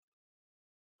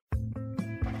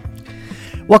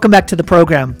Welcome back to the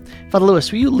program. Father Lewis,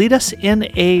 will you lead us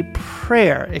in a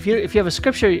prayer? If you have a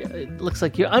scripture, it looks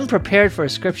like you're unprepared for a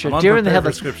scripture during the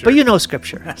headlines, but you know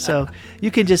scripture. So you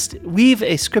can just weave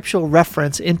a scriptural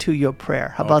reference into your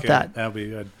prayer. How about that? That'll be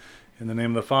good. In the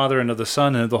name of the Father, and of the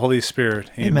Son, and of the Holy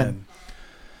Spirit. Amen.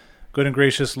 Good and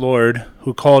gracious Lord,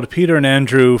 who called Peter and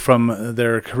Andrew from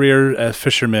their career as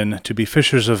fishermen to be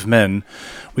fishers of men,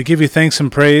 we give you thanks and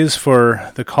praise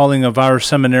for the calling of our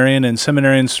seminarian and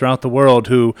seminarians throughout the world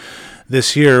who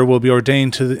this year will be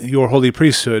ordained to your holy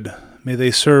priesthood. May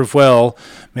they serve well,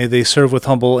 may they serve with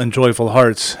humble and joyful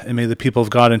hearts, and may the people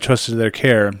of God entrusted to their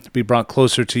care be brought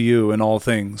closer to you in all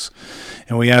things.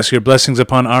 And we ask your blessings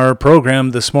upon our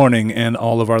program this morning and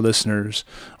all of our listeners.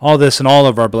 All this and all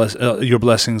of our your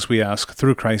blessings we ask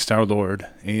through Christ our Lord.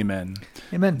 Amen.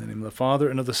 Amen. In the name of the Father,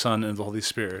 and of the Son, and of the Holy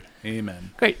Spirit.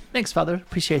 Amen. Great. Thanks, Father.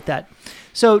 Appreciate that.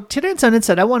 So today on Sun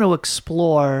Insight, I want to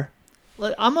explore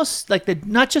almost like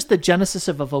not just the genesis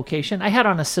of a vocation. I had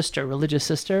on a religious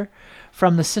sister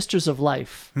from the Sisters of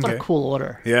Life. What a cool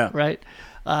order. Yeah. Right?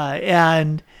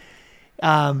 The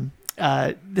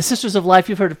Sisters of Life,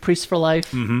 you've heard of Priests for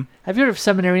Life. Mm-hmm. Have you heard of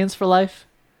Seminarians for Life?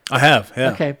 I have,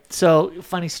 yeah. Okay, so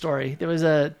funny story. There was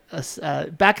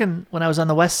back when I was on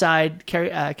the west side,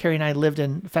 Carrie and I lived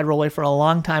in Federal Way for a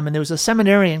long time, and there was a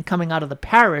seminarian coming out of the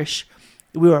parish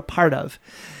we were a part of.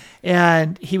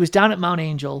 And he was down at Mount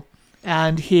Angel,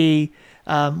 and he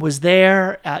was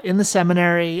there in the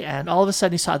seminary, and all of a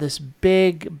sudden he saw this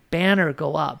big banner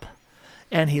go up,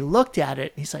 and he looked at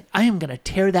it, and he's like, I am going to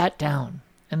tear that down.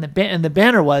 And the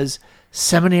banner was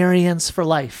Seminarians for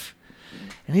Life.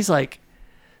 And he's like,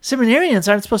 seminarians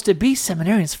aren't supposed to be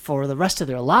seminarians for the rest of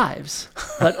their lives,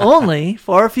 but only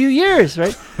for a few years,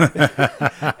 right?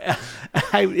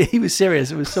 He was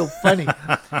serious. It was so funny.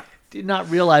 Not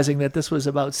realizing that this was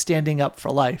about standing up for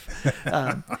life.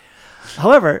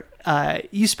 However,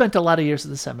 you spent a lot of years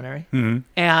in the seminary, mm-hmm.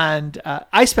 and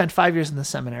I spent 5 years in the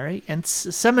seminary. And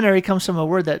seminary comes from a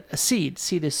word that a seed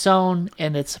is sown,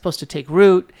 and it's supposed to take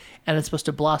root, and it's supposed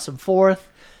to blossom forth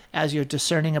as you're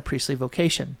discerning a priestly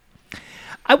vocation.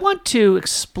 I want to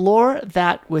explore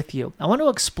that with you. I want to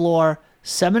explore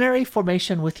seminary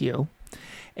formation with you,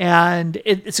 and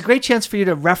it's a great chance for you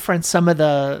to reference some of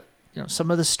the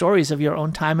stories of your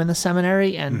own time in the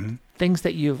seminary and mm-hmm. things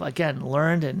that you've, again,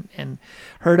 learned and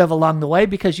heard of along the way,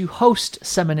 because you host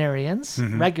seminarians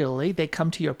mm-hmm. regularly. They come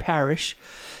to your parish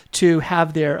to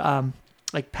have their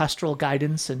pastoral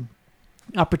guidance and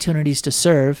opportunities to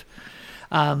serve.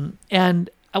 And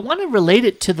I want to relate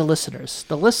it to the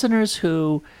listeners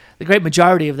who, the great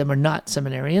majority of them are not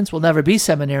seminarians, will never be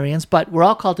seminarians, but we're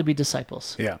all called to be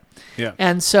disciples. Yeah, yeah.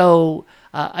 And so,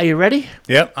 are you ready?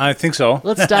 Yep, I think so.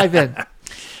 Let's dive in.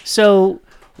 So,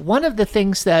 one of the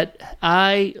things that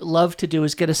I love to do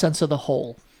is get a sense of the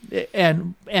whole.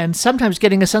 And sometimes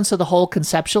getting a sense of the whole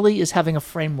conceptually is having a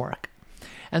framework.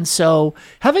 And so,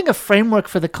 having a framework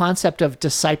for the concept of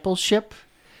discipleship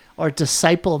or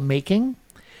disciple making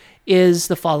is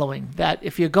the following: that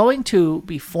if you're going to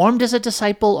be formed as a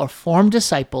disciple or form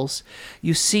disciples,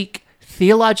 you seek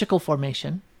theological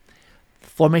formation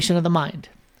of the mind,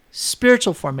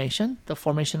 spiritual formation, the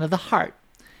formation of the heart,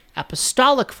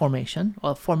 apostolic formation,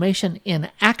 or formation in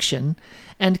action,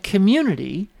 and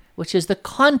community, which is the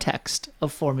context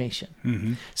of formation.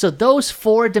 Mm-hmm. So those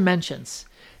four dimensions: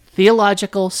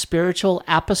 theological, spiritual,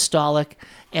 apostolic,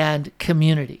 and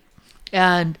community.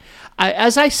 And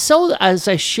as I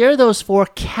share those four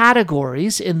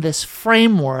categories in this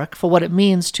framework for what it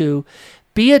means to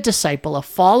be a disciple, a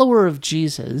follower of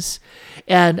Jesus,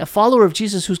 and a follower of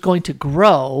Jesus who's going to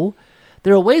grow,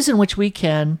 there are ways in which we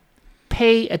can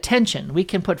pay attention. We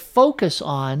can put focus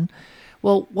on,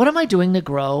 well, what am I doing to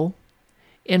grow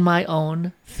in my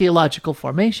own theological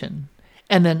formation?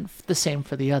 And then the same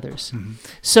for the others. Mm-hmm.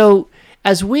 So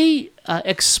as we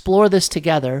explore this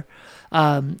together,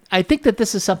 I think that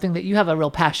this is something that you have a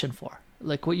real passion for,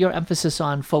 like what your emphasis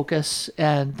on focus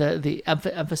and the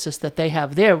emphasis that they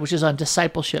have there, which is on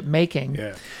discipleship making.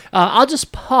 Yeah. I'll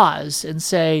just pause and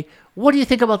say, what do you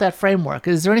think about that framework?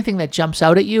 Is there anything that jumps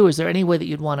out at you? Is there any way that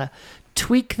you'd want to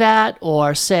tweak that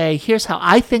or say, here's how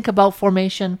I think about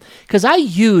formation? Because I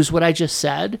use what I just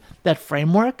said, that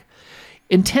framework,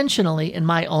 intentionally in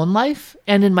my own life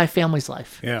and in my family's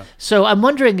life. Yeah. So I'm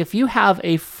wondering if you have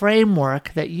a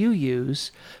framework that you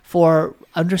use for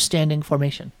understanding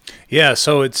formation. Yeah,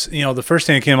 so it's, the first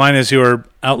thing that came to mind as you were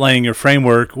outlining your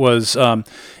framework was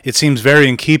it seems very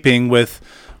in keeping with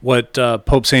what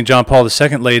Pope St. John Paul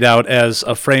II laid out as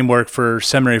a framework for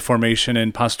seminary formation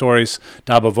in Pastoris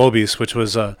Dabo Vobis, which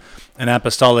was an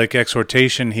apostolic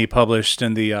exhortation he published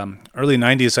in the early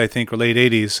 90s, I think, or late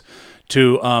 80s,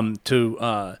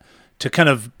 to kind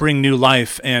of bring new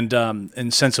life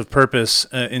and sense of purpose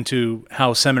into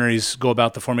how seminaries go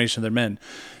about the formation of their men.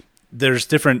 There's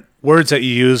different words that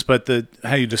you use, but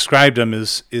how you described them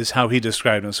is how he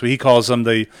described them. So he calls them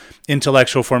the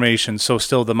intellectual formation, so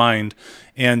still the mind,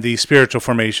 and the spiritual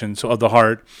formation, so of the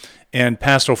heart, and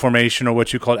pastoral formation, or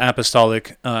what you call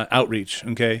apostolic outreach,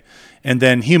 okay? And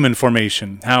then human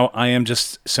formation, how I am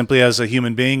just simply as a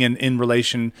human being and in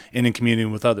relation and in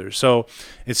communion with others. So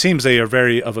it seems they are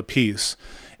very of a piece.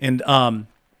 And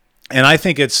I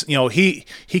think it's, he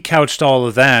couched all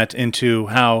of that into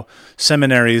how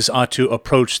seminaries ought to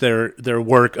approach their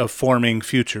work of forming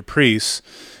future priests.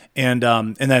 And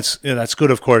that's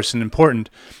good, of course, and important.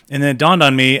 And then it dawned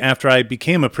on me after I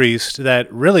became a priest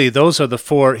that really those are the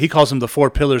four, he calls them the four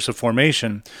pillars of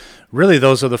formation. Really,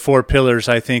 those are the four pillars,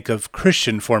 I think, of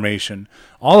Christian formation.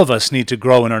 All of us need to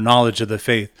grow in our knowledge of the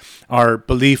faith, our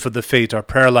belief of the faith, our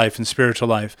prayer life and spiritual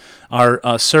life, our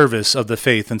service of the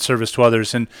faith and service to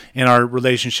others, and our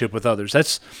relationship with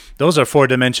others. Those are four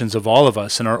dimensions of all of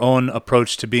us in our own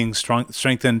approach to being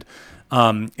strengthened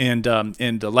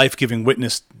and life-giving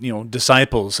witness,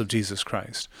 disciples of Jesus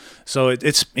Christ. So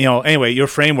it's anyway, your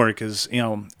framework is,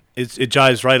 it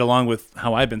jives right along with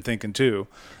how I've been thinking too,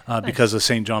 because of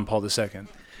St. John Paul II.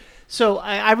 So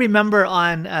I remember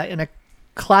in a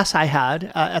class I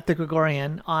had at the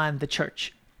Gregorian on the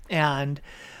church, and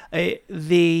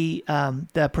the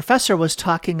professor was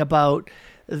talking about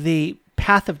the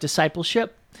path of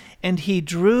discipleship, and he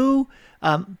drew.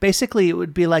 Basically, it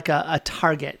would be like a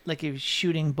target, like you're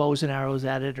shooting bows and arrows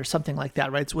at it or something like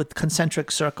that, right? It's with concentric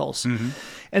circles. Mm-hmm.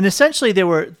 And essentially, there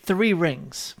were 3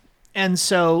 rings. And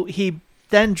so he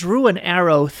then drew an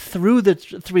arrow through the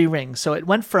 3 rings. So it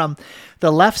went from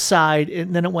the left side,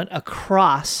 and then it went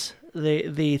across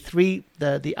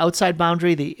the outside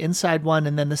boundary, the inside one,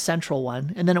 and then the central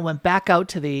one. And then it went back out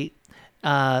to the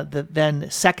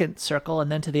then second circle,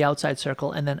 and then to the outside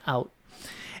circle, and then out.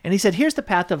 And he said, here's the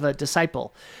path of a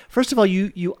disciple. First of all,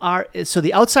 so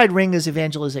the outside ring is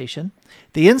evangelization,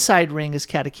 the inside ring is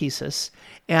catechesis,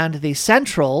 and the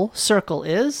central circle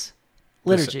is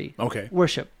liturgy,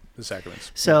 worship. The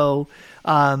sacraments. So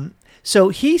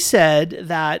he said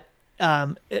that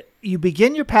you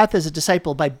begin your path as a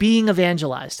disciple by being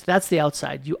evangelized. That's the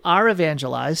outside. You are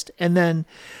evangelized, and then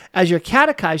as you're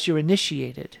catechized, you're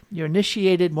initiated. You're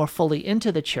initiated more fully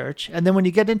into the church, and then when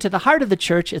you get into the heart of the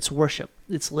church, it's worship,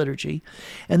 it's liturgy.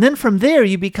 And then from there,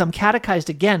 you become catechized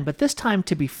again, but this time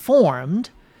to be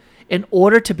formed in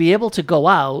order to be able to go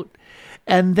out.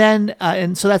 And then,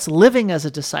 and so that's living as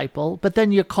a disciple, but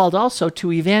then you're called also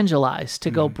to evangelize,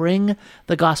 to go bring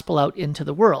the gospel out into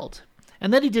the world.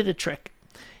 And then he did a trick.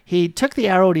 He took the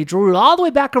arrow and he drew it all the way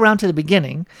back around to the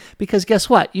beginning, because guess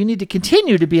what? You need to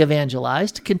continue to be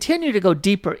evangelized, continue to go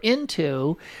deeper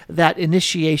into that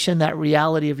initiation, that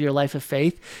reality of your life of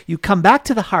faith. You come back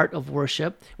to the heart of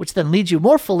worship, which then leads you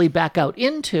more fully back out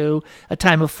into a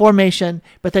time of formation,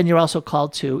 but then you're also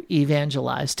called to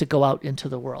evangelize, to go out into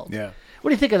the world. Yeah.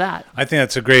 What do you think of that? I think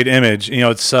that's a great image.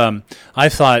 It's I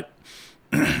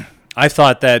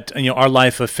thought that our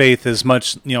life of faith is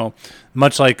much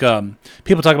like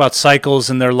people talk about cycles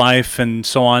in their life and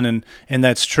so on, and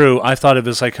that's true. I thought of it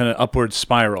as like an upward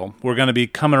spiral. We're going to be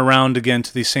coming around again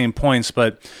to these same points,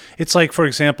 but it's like, for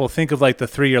example, think of like the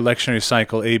 3-year lectionary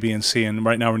cycle, A, B, and C, and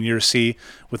right now we're in year C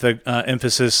with an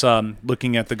emphasis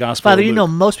looking at the gospel. Father,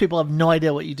 most people have no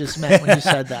idea what you just meant when you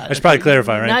said that. I should probably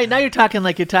clarify, right? Now you're talking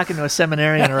like you're talking to a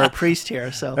seminarian or a priest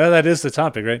here. So well, that is the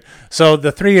topic, right? So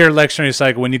the 3-year lectionary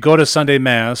cycle, when you go to Sunday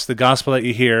Mass, the gospel that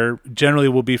you hear generally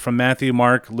will be from Matthew,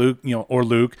 Mark, Luke, or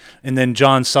Luke, and then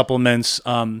John supplements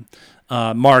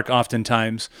Mark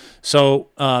oftentimes. So,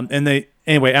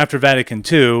 anyway, after Vatican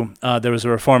II, there was a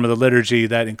reform of the liturgy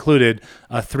that included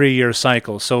a 3-year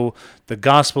cycle. So the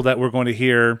gospel that we're going to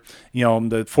hear, the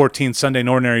 14th Sunday in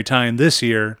Ordinary Time this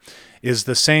year, is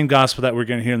the same gospel that we're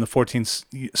going to hear in the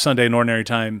 14th Sunday in Ordinary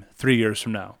Time 3 years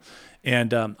from now.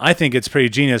 And I think it's pretty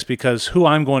genius, because who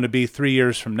I'm going to be 3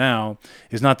 years from now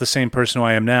is not the same person who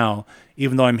I am now,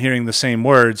 even though I'm hearing the same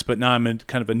words, but now I'm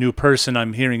kind of a new person.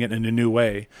 I'm hearing it in a new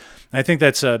way. And I think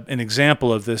that's an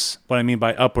example of this, what I mean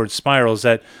by upward spirals,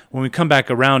 that when we come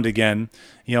back around again,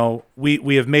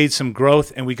 we have made some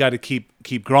growth, and we got to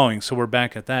keep growing. So we're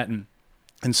back at that.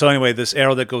 And so anyway, this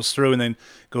arrow that goes through and then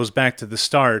goes back to the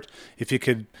start, if you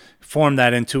could form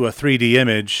that into a 3D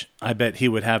image, I bet he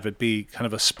would have it be kind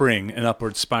of a spring, an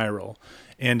upward spiral.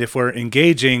 And if we're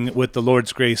engaging with the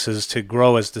Lord's graces to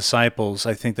grow as disciples,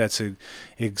 I think that's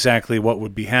exactly what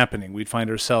would be happening. We'd find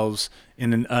ourselves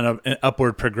in an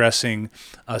upward progressing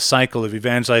cycle of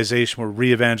evangelization. We're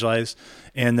re-evangelized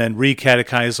and then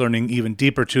re-catechized, learning even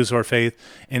deeper truths of our faith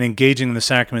and engaging in the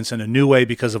sacraments in a new way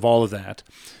because of all of that.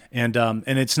 And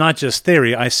it's not just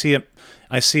theory. I see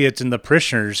it in the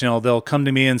parishioners. They'll come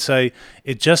to me and say,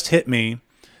 "It just hit me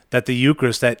that the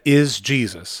Eucharist, that is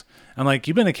Jesus." I'm like,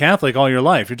 "You've been a Catholic all your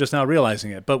life. You're just now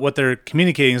realizing it." But what they're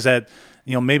communicating is that,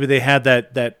 maybe they had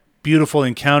that beautiful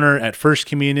encounter at First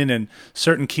Communion and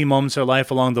certain key moments of their life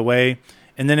along the way.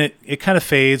 And then it kind of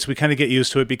fades. We kind of get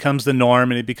used to it, becomes the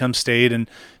norm, and it becomes staid. And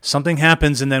something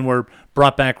happens, and then we're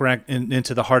brought back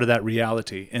into the heart of that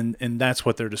reality. And that's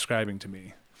what they're describing to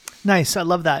me. Nice. I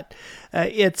love that.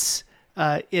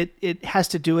 It has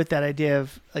to do with that idea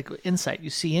of like insight. You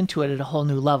see into it at a whole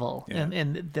new level. Yeah.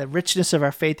 And the richness of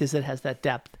our faith is that it has that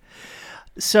depth.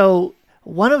 So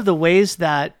one of the ways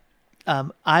that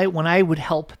when I would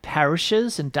help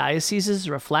parishes and dioceses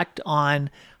reflect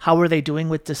on how are they doing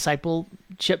with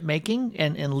discipleship making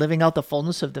and living out the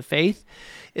fullness of the faith,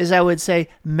 is I would say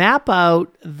map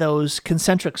out those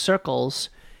concentric circles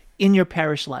in your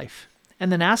parish life.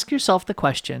 And then ask yourself the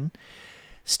question,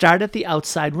 start at the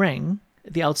outside ring.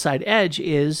 The outside edge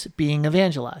is being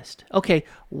evangelized. Okay,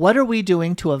 what are we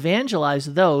doing to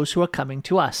evangelize those who are coming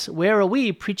to us? Where are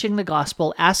we preaching the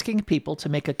gospel, asking people to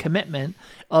make a commitment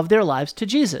of their lives to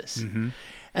Jesus? Mm-hmm.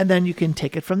 And then you can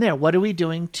take it from there. What are we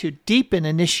doing to deepen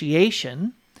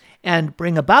initiation and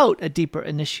bring about a deeper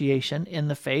initiation in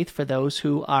the faith for those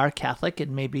who are Catholic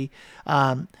and maybe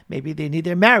they need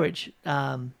their marriage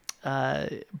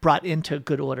brought into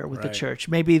good order with the church.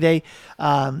 Maybe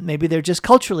they're just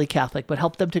culturally Catholic, but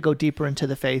help them to go deeper into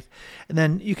the faith. And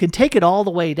then you can take it all the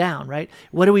way down, right?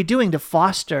 What are we doing to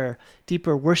foster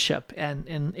deeper worship and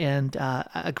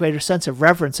a greater sense of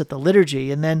reverence at the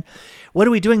liturgy? And then what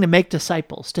are we doing to make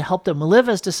disciples, to help them live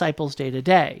as disciples day to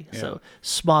day? Yeah. So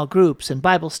small groups and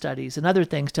Bible studies and other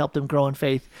things to help them grow in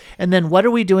faith. And then what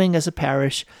are we doing as a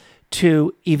parish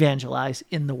to evangelize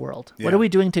in the world? Yeah. What are we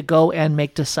doing to go and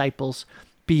make disciples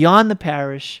beyond the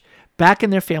parish, back in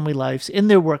their family lives, in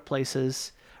their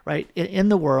workplaces, right, in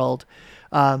the world?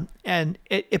 And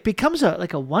it becomes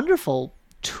a wonderful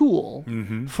tool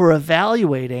mm-hmm. for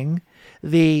evaluating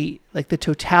the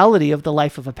totality of the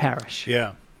life of a parish.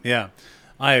 Yeah,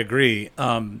 I agree.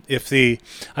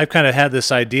 I've kind of had this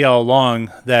idea all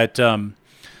along that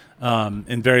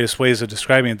in various ways of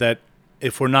describing it, that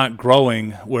if we're not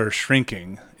growing, we're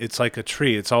shrinking. It's like a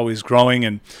tree. It's always growing.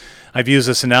 And I've used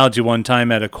this analogy one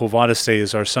time at a Quo Vadis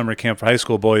Days, our summer camp for high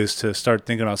school boys, to start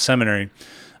thinking about seminary.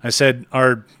 I said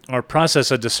our process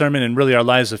of discernment and really our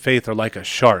lives of faith are like a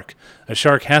shark. A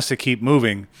shark has to keep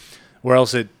moving, or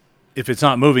else if it's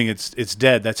not moving, it's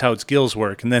dead. That's how its gills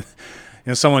work. And then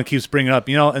someone keeps bringing up,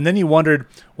 and then you wondered,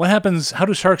 what happens, how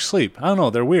do sharks sleep? I don't know,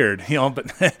 they're weird,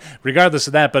 but regardless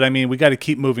of that, but I mean, we got to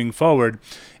keep moving forward.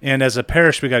 And as a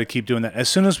parish, we got to keep doing that. As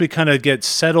soon as we kind of get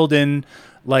settled in,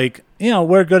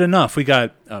 we're good enough. We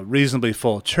got a reasonably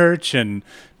full church and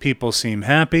people seem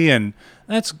happy, and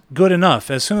that's good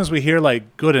enough. As soon as we hear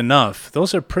good enough,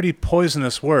 those are pretty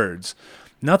poisonous words.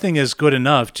 Nothing is good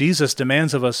enough. Jesus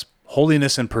demands of us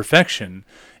holiness and perfection,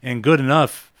 and good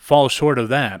enough falls short of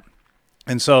that.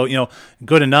 And so,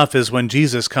 good enough is when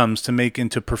Jesus comes to make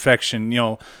into perfection,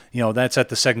 that's at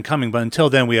the second coming. But until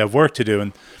then, we have work to do.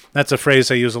 And that's a phrase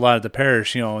I use a lot at the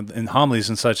parish, in homilies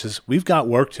and such, is we've got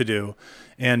work to do.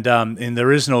 And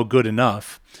there is no good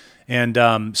enough. And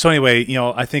so anyway,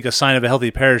 I think a sign of a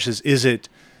healthy parish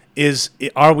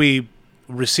are we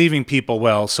receiving people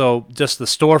well? So just the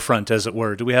storefront, as it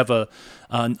were. Do we have a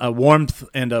warmth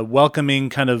and a welcoming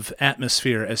kind of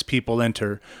atmosphere as people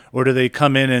enter? Or do they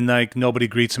come in and nobody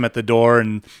greets them at the door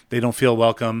and they don't feel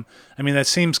welcome? I mean, that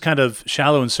seems kind of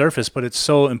shallow and surface, but it's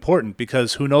so important,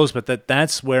 because who knows but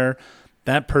that's where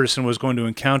that person was going to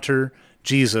encounter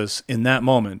Jesus in that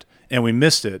moment, and we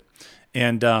missed it.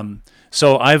 And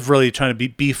so I've really tried to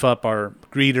beef up our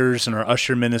greeters and our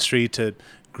usher ministry to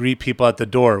greet people at the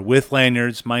door with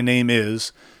lanyards, my name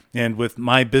is, and with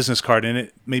my business card in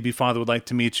it. Maybe Father would like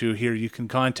to meet you here. You can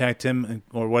contact him,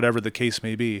 or whatever the case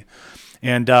may be.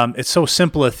 And it's so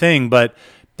simple a thing, but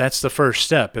that's the first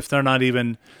step. If they're not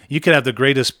even, you could have the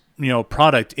greatest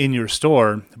product in your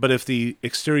store, but if the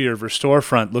exterior of your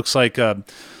storefront looks like a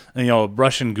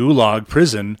Russian gulag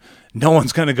prison, no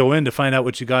one's going to go in to find out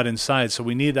what you got inside. So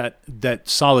we need that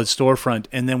solid storefront,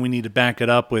 and then we need to back it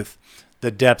up with the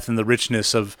depth and the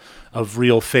richness of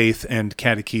real faith and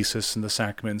catechesis and the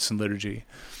sacraments and liturgy.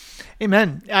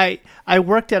 Amen. I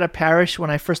worked at a parish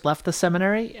when I first left the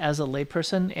seminary as a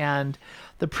layperson, and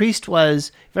the priest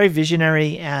was very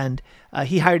visionary, and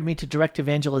he hired me to direct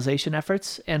evangelization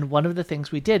efforts. And one of the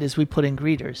things we did is we put in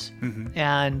greeters,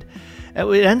 and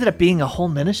it ended up being a whole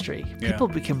ministry. People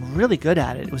became really good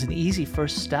at it. It was an easy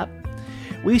first step.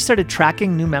 We started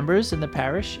tracking new members in the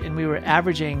parish, and we were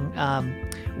averaging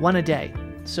one a day.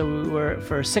 So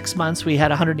for 6 months, we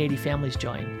had 180 families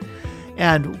join.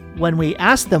 And when we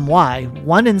asked them why,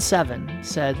 1 in 7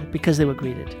 said because they were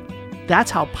greeted.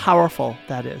 That's how powerful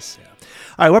that is. Yeah.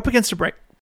 All right, we're up against a break.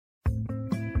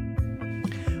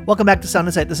 Welcome back to Sound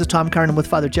and Sight. This is Tom Carnan with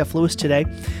Father Jeff Lewis today.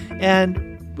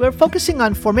 And we're focusing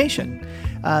on formation.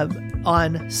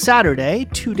 On Saturday,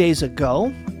 2 days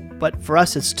ago, but for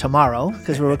us it's tomorrow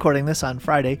because we're recording this on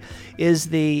Friday, is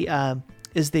the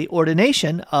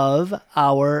ordination of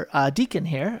our deacon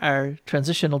here, our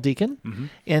transitional deacon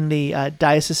in the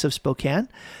Diocese of Spokane.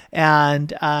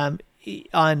 And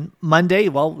on Monday,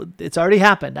 well, it's already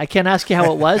happened. I can't ask you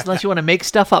how it was unless you want to make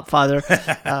stuff up, Father.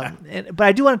 But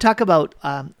I do want to talk about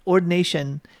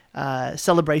ordination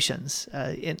celebrations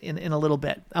in a little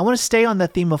bit. I want to stay on the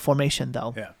theme of formation,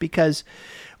 though, because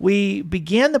we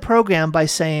began the program by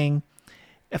saying,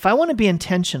 if I want to be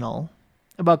intentional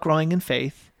about growing in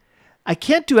faith, I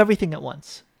can't do everything at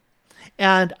once.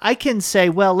 And I can say,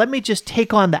 well, let me just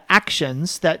take on the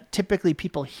actions that typically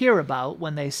people hear about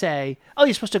when they say, oh,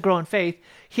 you're supposed to grow in faith.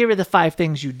 Here are the 5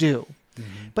 things you do.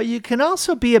 But you can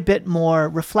also be a bit more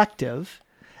reflective,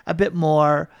 a bit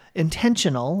more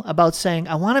intentional about saying,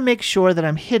 I want to make sure that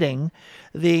I'm hitting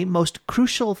the most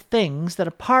crucial things that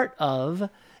are part of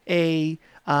a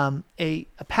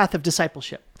path of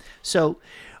discipleship. So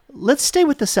let's stay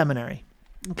with the seminary,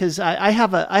 because I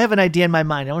have an idea in my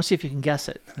mind. I want to see if you can guess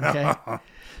it. Okay.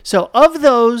 So of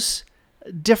those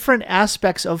different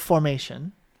aspects of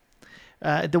formation,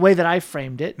 the way that I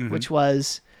framed it, which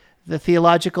was the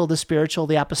theological, the spiritual,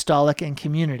 the apostolic, and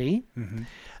community.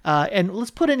 And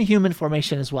let's put in human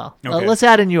formation as well. Okay. Let's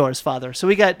add in yours, Father. So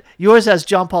we got yours as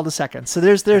John Paul II. So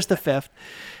there's the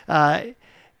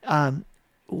 5th.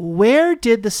 Where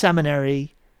did the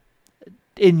seminary,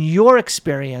 in your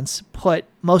experience, put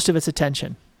most of its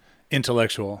attention?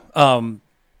 Intellectual.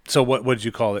 So what did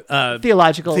you call it?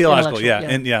 Theological, yeah.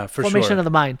 And for formation sure. of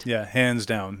the mind. Yeah, hands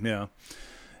down, yeah.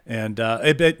 And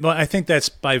well, I think that's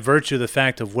by virtue of the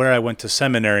fact of where I went to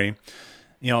seminary.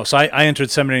 So I entered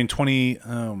seminary in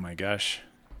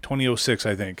 2006,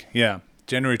 I think. Yeah,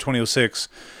 January 2006.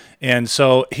 And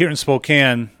so here in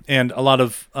Spokane and a lot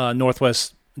of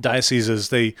Northwest dioceses,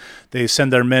 they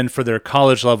send their men for their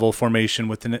college level formation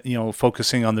with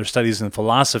focusing on their studies in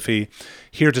philosophy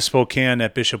here to Spokane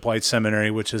at Bishop White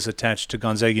Seminary, which is attached to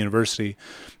Gonzaga University,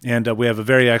 and we have a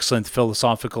very excellent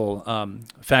philosophical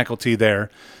faculty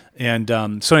there. And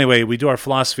so anyway, we do our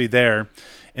philosophy there.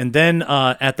 And then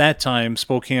at that time,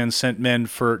 Spokane sent men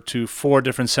to 4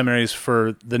 different seminaries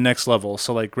for the next level,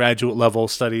 so like graduate level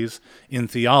studies in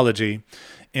theology.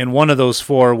 And one of those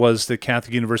 4 was the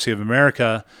Catholic University of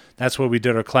America. That's where we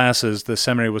did our classes. The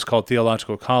seminary was called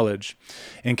Theological College.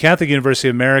 And Catholic University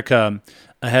of America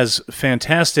has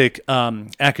fantastic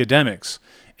academics.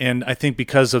 And I think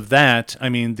because of that,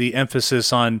 the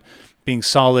emphasis on being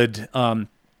solid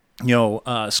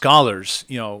scholars,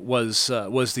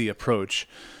 was the approach.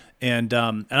 And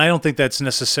I don't think that's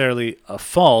necessarily a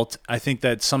fault. I think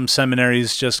that some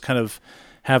seminaries just kind of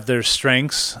have their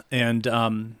strengths, and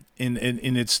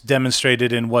it's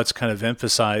demonstrated in what's kind of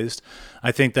emphasized.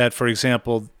 I think that, for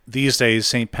example, these days,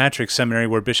 St. Patrick's Seminary,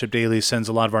 where Bishop Daly sends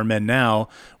a lot of our men now,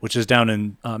 which is down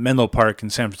in Menlo Park in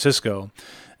San Francisco,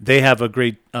 they have a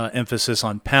great emphasis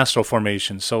on pastoral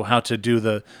formation, so how to do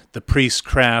the priest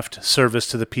craft service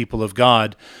to the people of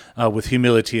God with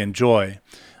humility and joy.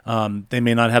 They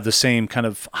may not have the same kind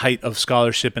of height of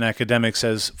scholarship and academics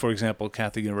as, for example,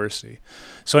 Catholic University.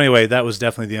 So anyway, that was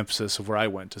definitely the emphasis of where I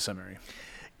went to seminary.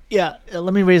 Yeah,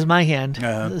 let me raise my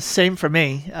hand. Same for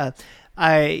me.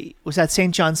 I was at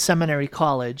St. John's Seminary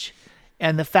College,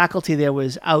 and the faculty there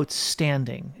was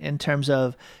outstanding in terms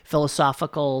of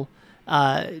philosophical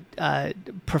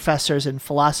professors in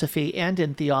philosophy and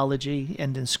in theology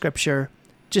and in scripture.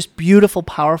 Just beautiful,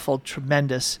 powerful,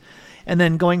 tremendous. And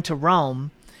then going to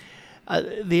Rome,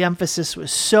 the emphasis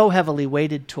was so heavily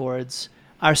weighted towards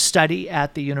our study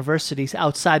at the universities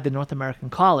outside the North American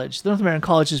College. The North American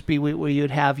College is where you'd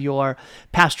have your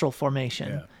pastoral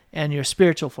formation and your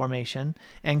spiritual formation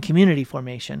and community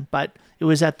formation. But it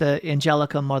was at the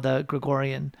Angelicum or the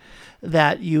Gregorian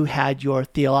that you had your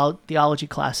theology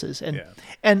classes.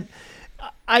 And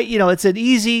it's an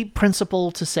easy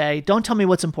principle to say, don't tell me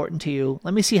what's important to you.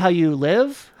 Let me see how you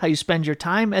live, how you spend your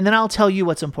time, and then I'll tell you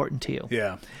what's important to you.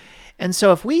 Yeah. And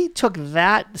so if we took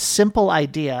that simple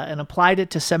idea and applied it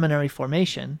to seminary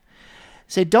formation,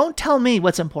 say, don't tell me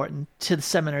what's important to the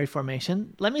seminary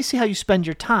formation. Let me see how you spend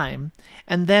your time,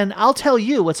 and then I'll tell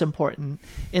you what's important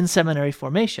in seminary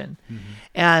formation. Mm-hmm.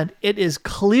 And it is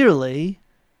clearly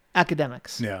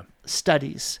academics,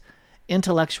 studies,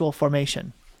 intellectual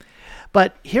formation.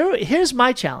 But here's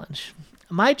my challenge.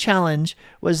 My challenge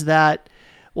was that,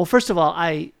 well, first of all,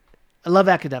 I love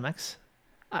academics.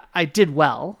 I did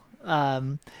well.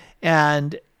 And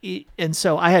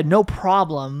so I had no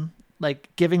problem like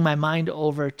giving my mind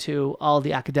over to all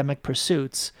the academic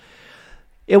pursuits.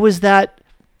 It was that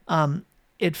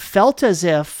it felt as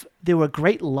if there were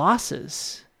great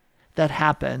losses that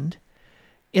happened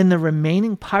in the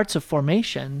remaining parts of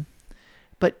formation,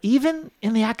 but even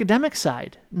in the academic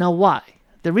side. Now, why?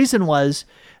 The reason was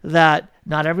that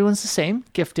not everyone's the same,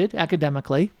 gifted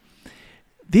academically.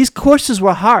 These courses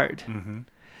were hard,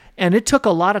 and it took a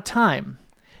lot of time.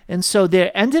 And so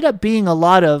there ended up being a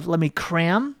lot of, let me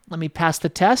cram, let me pass the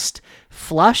test,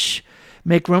 flush,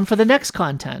 make room for the next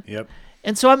content. Yep.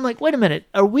 And so I'm like, wait a minute,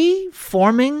 are we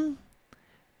forming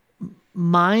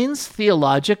minds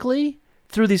theologically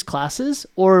through these classes,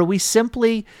 or are we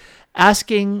simply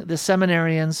asking the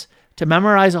seminarians to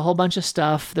memorize a whole bunch of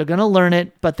stuff? They're going to learn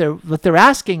it, but what they're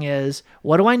asking is,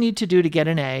 what do I need to do to get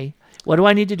an A? What do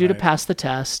I need to do to pass the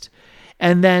test?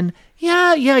 And then,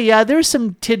 there's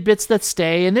some tidbits that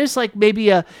stay, and there's like maybe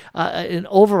an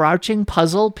overarching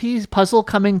puzzle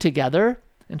coming together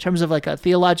in terms of like a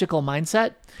theological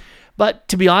mindset. But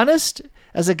to be honest,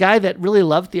 as a guy that really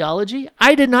loved theology,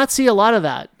 I did not see a lot of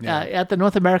that at the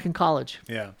North American College.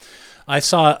 Yeah, I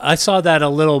saw that a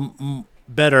little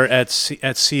better at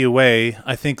CUA.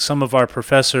 I think some of our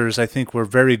professors, were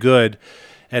very good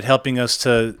at helping us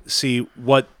to see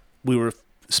what we were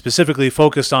specifically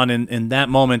focused on in that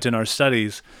moment in our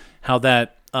studies, how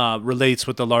that relates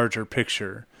with the larger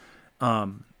picture.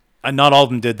 Not all of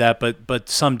them did that, but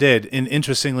some did. And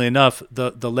interestingly enough,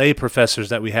 the lay professors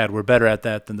that we had were better at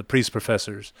that than the priest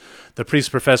professors. The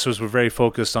priest professors were very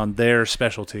focused on their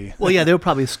specialty. Well, yeah, they were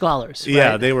probably scholars. Right?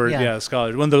 Yeah, they were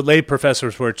scholars. Well, the lay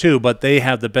professors were too, but they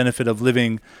have the benefit of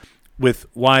living with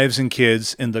wives and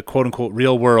kids in the quote-unquote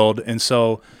real world, and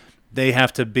so they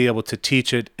have to be able to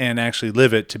teach it and actually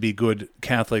live it to be good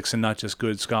Catholics and not just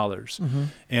good scholars. Mm-hmm.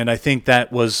 And I think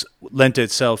that lent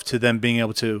itself to them being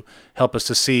able to help us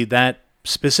to see that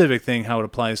specific thing, how it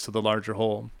applies to the larger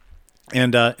whole.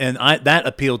 And that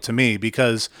appealed to me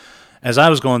because as I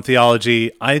was going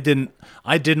theology, I didn't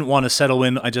want to settle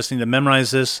in. I just need to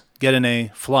memorize this, get an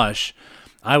A, flush.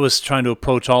 I was trying to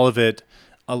approach all of it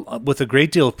with a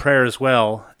great deal of prayer as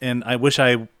well. And I wish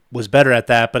I was better at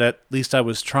that, but at least I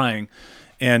was trying.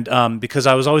 And because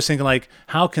I was always thinking, like,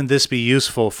 how can this be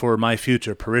useful for my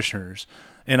future parishioners?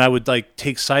 And I would like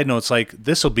take side notes like,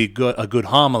 this will be a good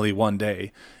homily one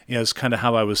day. It's kind of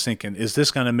how I was thinking. Is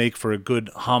this going to make for a good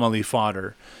homily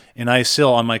fodder? And I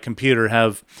still on my computer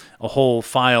have a whole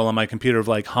file on my computer of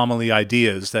like homily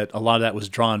ideas that a lot of that was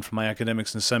drawn from my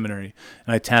academics in the seminary.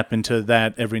 And I tap into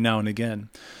that every now and again.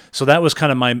 So that was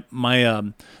kind of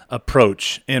my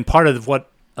approach. And part of what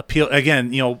appeal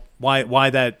again, why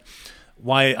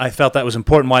I felt that was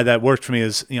important, why that worked for me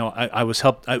is, I was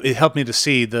helped. It helped me to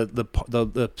see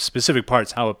the specific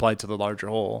parts how it applied to the larger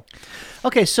whole.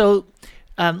 Okay, so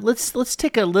let's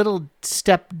take a little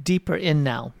step deeper in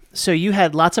now. So you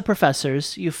had lots of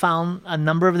professors. You found a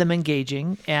number of them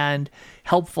engaging and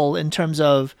helpful in terms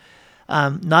of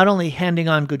not only handing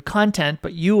on good content,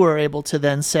 but you were able to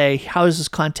then say, how does this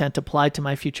content apply to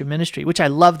my future ministry? Which I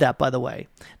love that, by the way,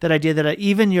 that idea that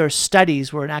even your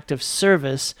studies were an act of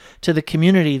service to the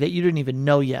community that you didn't even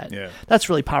know yet. Yeah. That's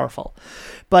really powerful.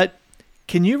 But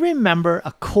can you remember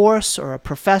a course or a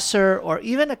professor or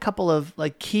even a couple of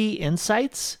like key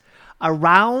insights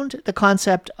around the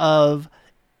concept of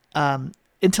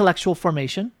intellectual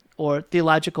formation or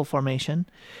theological formation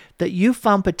that you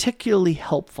found particularly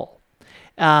helpful?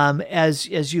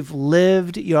 As you've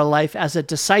lived your life as a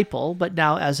disciple, but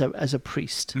now as a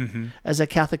priest, as a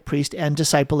Catholic priest and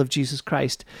disciple of Jesus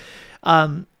Christ.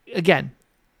 Again,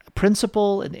 a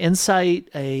principle, an insight,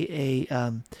 a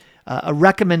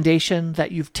recommendation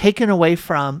that you've taken away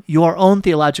from your own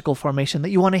theological formation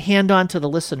that you want to hand on to the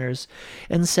listeners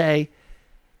and say,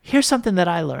 here's something that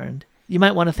I learned. You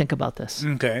might want to think about this.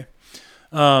 Okay.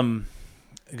 I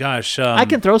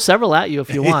can throw several at you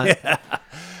if you want. Yeah.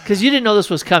 because you didn't know this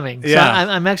was coming. So Yeah.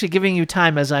 I'm actually giving you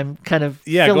time as I'm kind of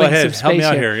Yeah, filling go ahead. some space Help me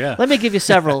out here. Yeah. Let me give you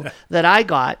several that I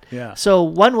got. Yeah. So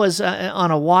one was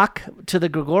on a walk to the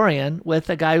Gregorian with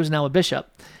a guy who's now a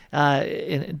bishop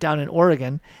down in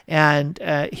Oregon, and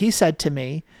he said to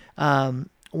me,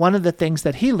 one of the things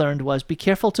that he learned was be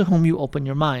careful to whom you open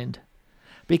your mind.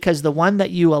 Because the one that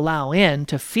you allow in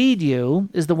to feed you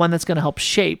is the one that's going to help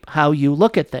shape how you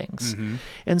look at things. Mm-hmm.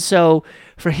 And so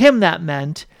for him, that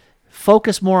meant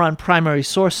focus more on primary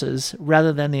sources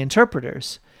rather than the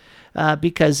interpreters.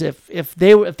 Because if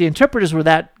the interpreters were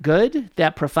that good,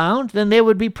 that profound, then they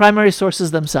would be primary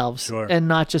sources themselves Sure. and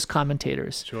not just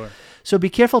commentators. Sure. So be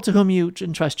careful to whom you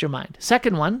entrust your mind.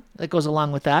 Second one that goes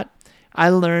along with that, I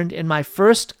learned in my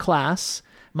first class,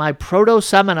 my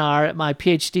proto-seminar at my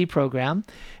PhD program,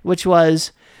 which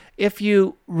was if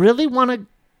you really want to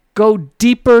go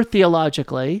deeper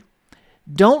theologically,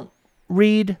 don't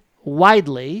read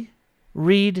widely,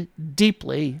 read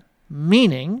deeply,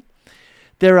 meaning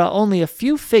there are only a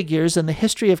few figures in the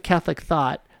history of Catholic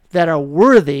thought that are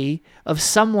worthy of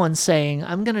someone saying,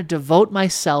 I'm going to devote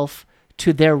myself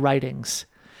to their writings.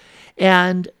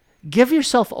 And give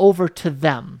yourself over to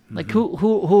them. Like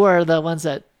who are the ones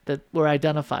that were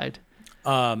identified?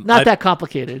 Not that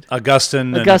complicated.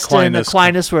 Augustine and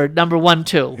Aquinas were number 1,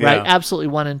 2, right? Yeah. Absolutely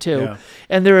 1 and 2. Yeah.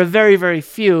 And there are very, very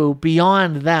few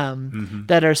beyond them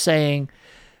that are saying,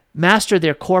 master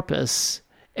their corpus.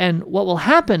 And what will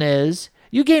happen is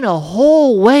you gain a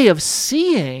whole way of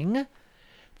seeing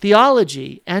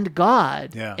theology and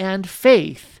God and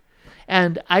faith.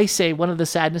 And I say one of the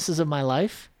sadnesses of my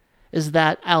life is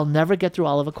that I'll never get through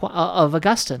all of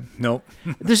Augustine. Nope.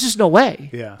 There's just no way.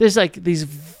 Yeah. There's like these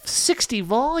 60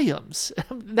 volumes.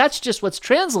 That's just what's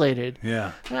translated.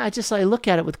 Yeah. And I look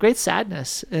at it with great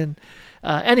sadness. And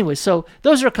anyway, so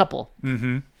those are a couple.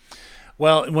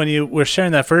 Well, when you were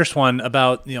sharing that first one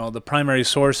about, the primary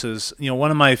sources, one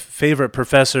of my favorite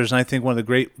professors, and I think one of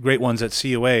the great ones at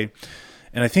CUA,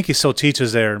 and I think he still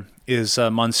teaches there, is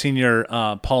Monsignor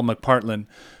Paul McPartlin,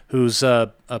 who's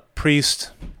a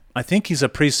priest. I think he's a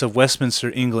priest of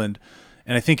Westminster, England,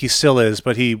 and I think he still is,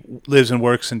 but he lives and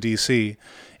works in D.C.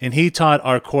 And he taught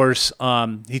our course.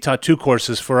 He taught 2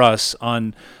 courses for us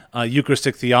on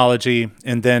Eucharistic theology,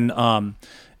 and then on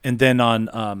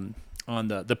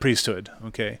the priesthood.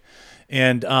 Okay,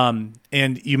 and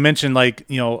you mentioned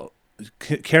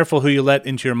careful who you let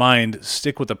into your mind.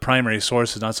 Stick with the primary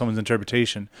sources, not someone's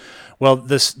interpretation. Well,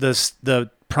 the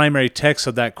primary texts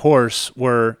of that course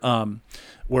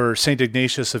were St.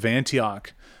 Ignatius of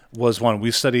Antioch was one.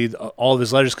 We studied all of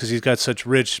his letters because he's got such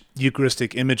rich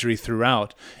Eucharistic imagery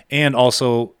throughout, and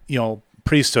also,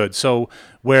 priesthood. So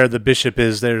where the bishop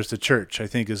is, there's the church, I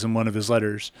think, is in one of his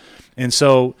letters. And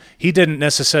so he didn't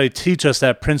necessarily teach us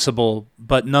that principle,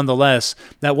 but nonetheless,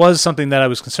 that was something that I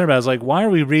was concerned about. I was like, why are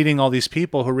we reading all these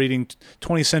people who are reading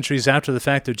 20 centuries after the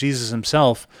fact of Jesus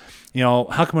himself?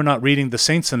 How come we're not reading the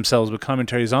saints themselves with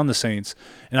commentaries on the saints?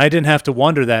 And I didn't have to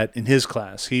wonder that in his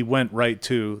class. He went right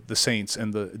to the saints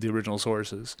and the original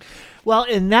sources. Well,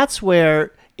 and that's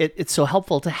where it's so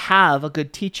helpful to have a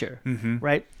good teacher,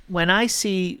 right? When I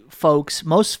see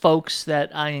most folks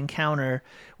that I encounter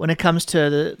when it comes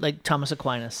to like Thomas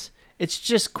Aquinas, it's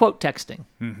just quote texting.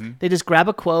 They just grab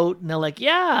a quote and they're like,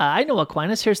 yeah, I know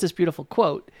Aquinas. Here's this beautiful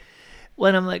quote.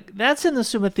 When I'm like, that's in the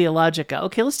Summa Theologica.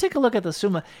 Okay, let's take a look at the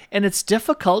Summa. And it's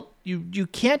difficult. You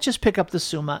can't just pick up the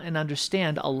Summa and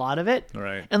understand a lot of it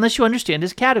unless you understand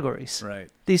his categories. Right.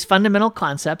 These fundamental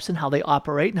concepts and how they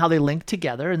operate and how they link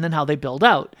together and then how they build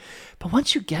out. But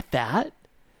once you get that,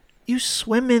 you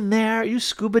swim in there, you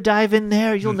scuba dive in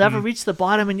there, you'll never reach the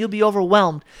bottom and you'll be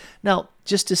overwhelmed. Now,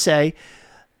 just to say,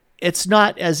 it's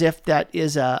not as if that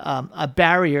is a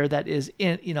barrier that is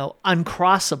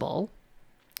uncrossable.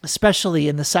 Especially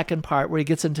in the second part where he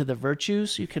gets into the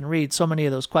virtues. You can read so many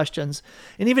of those questions.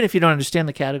 And even if you don't understand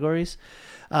the categories,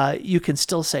 you can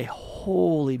still say,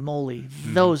 holy moly,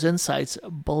 those insights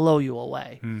blow you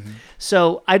away.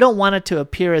 So I don't want it to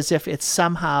appear as if it's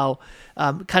somehow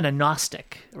kind of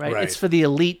Gnostic, right? It's for the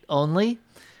elite only.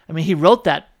 I mean, he wrote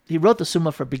the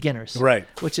Summa for beginners, right?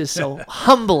 Which is so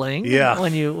humbling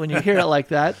when you hear it like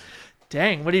that.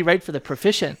 Dang, what do you write for the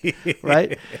proficient,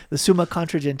 right? The Summa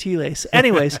Contra Gentiles.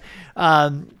 Anyways,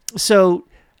 so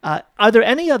are there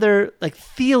any other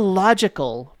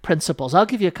theological principles? I'll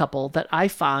give you a couple that I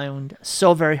found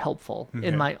so very helpful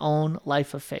in my own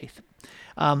life of faith.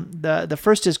 The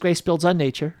first is grace builds on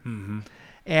nature.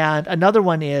 And another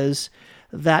one is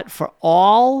that for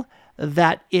all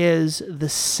that is the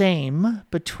same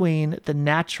between the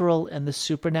natural and the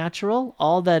supernatural,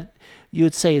 all that you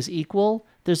would say is equal,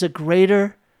 there's a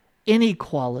greater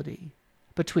inequality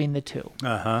between the two.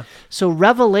 Uh-huh. So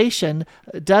revelation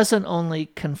doesn't only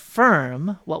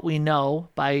confirm what we know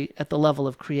at the level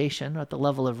of creation, or at the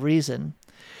level of reason.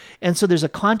 And so there's a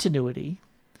continuity.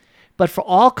 But for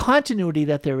all continuity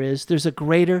that there is, there's a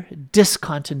greater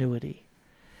discontinuity.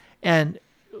 And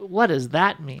what does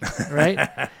that mean, right?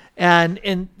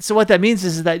 and so what that means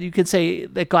is that you could say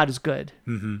that God is good.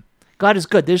 Mm-hmm. God is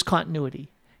good. There's continuity.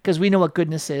 Because we know what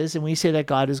goodness is, and we say that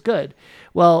God is good.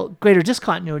 Well, greater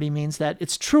discontinuity means that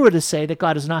it's truer to say that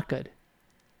God is not good.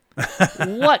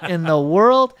 What in the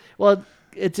world? Well,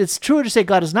 it's truer to say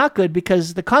God is not good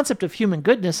because the concept of human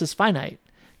goodness is finite.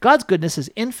 God's goodness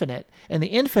is infinite, and the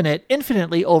infinite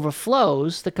infinitely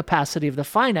overflows the capacity of the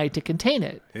finite to contain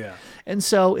it. Yeah. And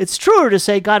so it's truer to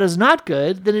say God is not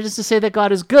good than it is to say that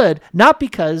God is good, not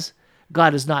because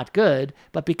God is not good,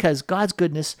 but because God's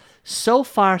goodness so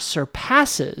far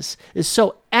surpasses, is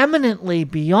so eminently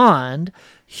beyond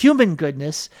human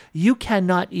goodness, you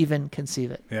cannot even conceive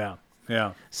it. Yeah.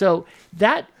 Yeah. So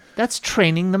that's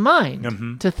training the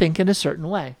mind to think in a certain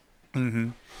way. Mm-hmm.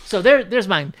 So there's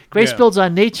mine. Grace Yeah. builds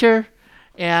on nature,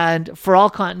 and for all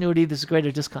continuity, there's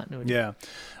greater discontinuity. Yeah.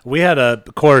 We had a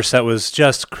course that was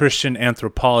just Christian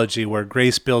anthropology, where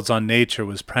grace builds on nature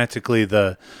was practically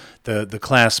the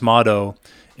class motto.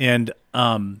 And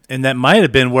that might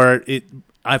have been where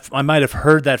I might have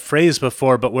heard that phrase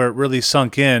before, but where it really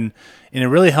sunk in, and it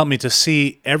really helped me to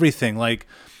see everything. Like,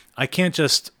 I can't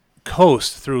just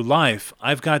coast through life.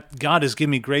 God has given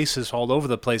me graces all over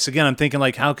the place. Again, I'm thinking,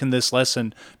 like, how can this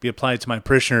lesson be applied to my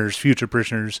parishioners, future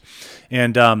parishioners?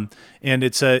 And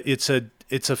it's a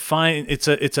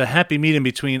happy medium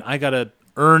between I gotta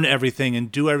earn everything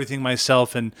and do everything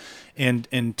myself and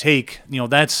take,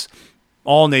 that's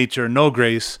all nature, no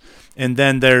grace. And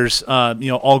then there's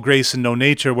all grace and no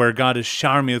nature, where God has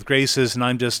showered me with graces, and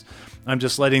I'm just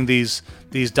letting these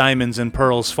diamonds and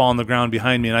pearls fall on the ground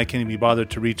behind me, and I can't even be bothered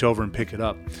to reach over and pick it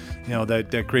up.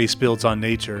 That grace builds on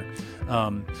nature.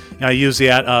 I use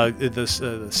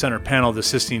the center panel of the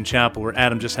Sistine Chapel, where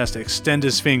Adam just has to extend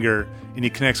his finger and he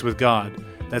connects with God.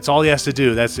 That's all he has to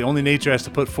do. That's the only nature has to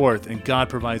put forth, and God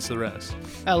provides the rest.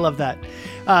 I love that.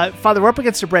 Father, we're up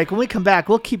against a break. When we come back,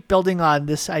 we'll keep building on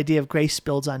this idea of grace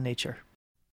builds on nature.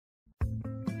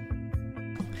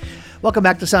 Welcome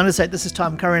back to Sound Insight. This is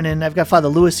Tom Curran, and I've got Father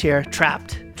Lewis here,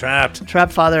 trapped,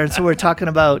 Father. And so we're talking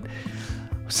about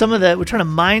we're trying to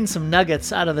mine some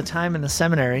nuggets out of the time in the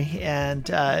seminary, and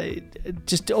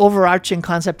just overarching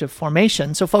concept of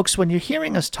formation. So folks, when you're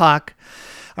hearing us talk,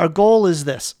 our goal is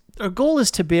this. Our goal is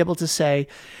to be able to say,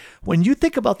 when you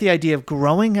think about the idea of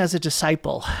growing as a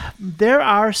disciple, there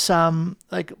are some,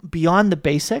 like, beyond the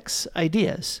basics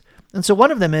ideas. And so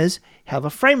one of them is have a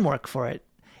framework for it,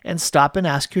 and stop and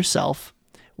ask yourself,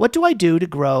 what do I do to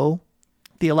grow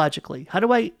theologically? How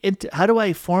do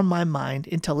I form my mind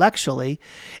intellectually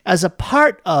as a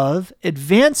part of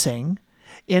advancing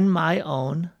in my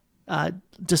own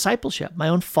discipleship, my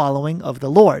own following of the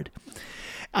Lord?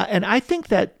 And I think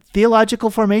that theological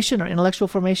formation or intellectual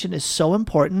formation is so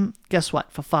important. Guess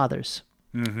what? For fathers.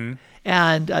 Mm-hmm.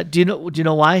 And do you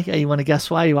know why? You want to guess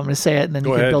why? You want me to say it, and then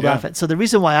you can build off it. So the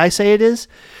reason why I say it is,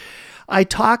 I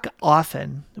talk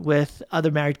often with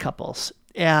other married couples,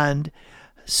 and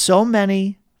so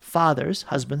many fathers,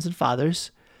 husbands and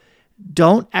fathers,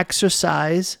 don't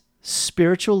exercise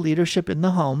spiritual leadership in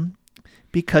the home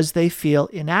because they feel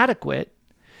inadequate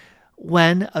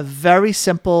when a very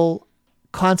simple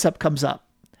concept comes up.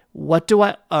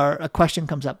 Or a question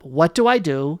comes up. What do I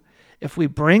do if we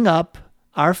bring up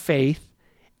our faith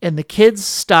and the kids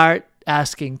start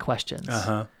asking questions?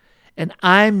 Uh-huh. And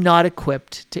I'm not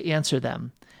equipped to answer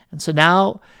them. And so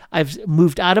now I've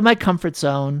moved out of my comfort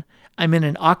zone. I'm in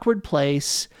an awkward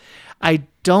place. I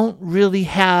don't really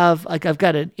have, like, I've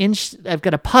got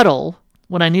a puddle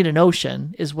when I need an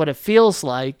ocean, is what it feels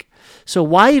like. So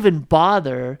why even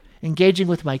bother engaging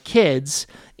with my kids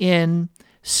in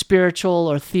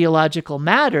spiritual or theological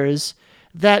matters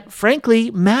that, frankly,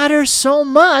 matter so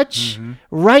much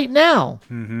right now?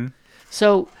 Mm-hmm.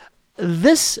 So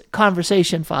this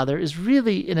conversation, Father, is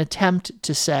really an attempt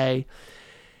to say,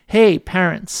 hey,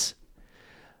 parents,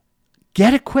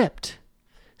 get equipped.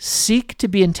 Seek to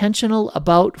be intentional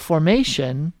about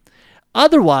formation.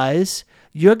 Otherwise,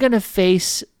 you're going to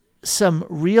face some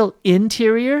real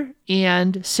interior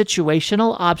and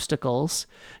situational obstacles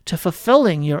to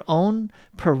fulfilling your own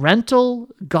parental,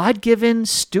 God-given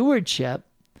stewardship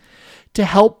to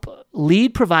help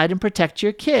lead, provide, and protect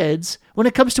your kids when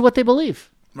it comes to what they believe.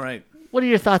 Right. What are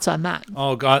your thoughts on that?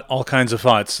 Oh, God, all kinds of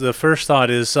thoughts. The first thought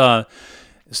is,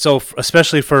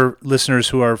 especially for listeners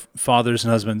who are fathers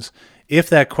and husbands, if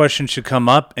that question should come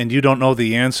up and you don't know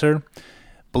the answer,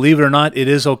 believe it or not, it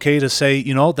is okay to say,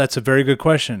 that's a very good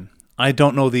question. I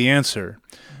don't know the answer.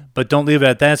 But don't leave it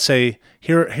at that. Say,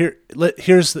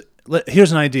 here's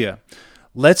an idea.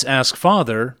 Let's ask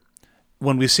Father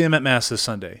when we see him at Mass this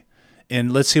Sunday,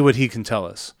 and let's see what he can tell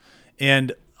us.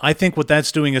 And I think what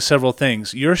that's doing is several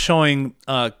things. You're showing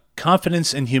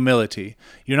confidence and humility.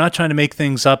 You're not trying to make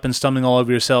things up and stumbling all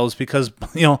over yourselves because,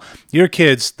 your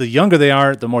kids, the younger they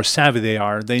are, the more savvy they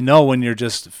are. They know when you're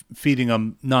just feeding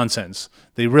them nonsense.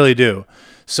 They really do.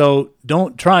 So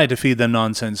don't try to feed them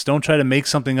nonsense. Don't try to make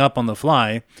something up on the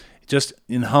fly. Just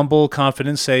in humble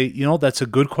confidence say, that's a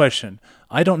good question.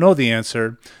 I don't know the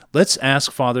answer. Let's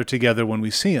ask Father together when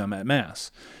we see him at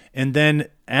Mass. And then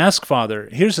ask Father.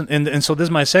 And so this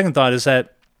is my second thought is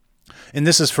that, and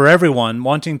this is for everyone,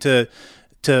 wanting to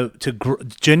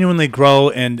genuinely grow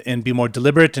and be more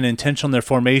deliberate and intentional in their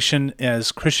formation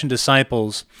as Christian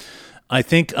disciples. I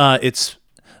think it's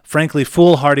frankly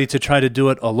foolhardy to try to do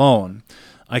it alone.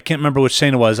 I can't remember which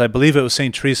saint it was. I believe it was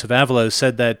Saint Teresa of Avila who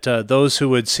said that those who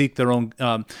would seek their own,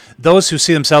 those who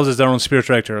see themselves as their own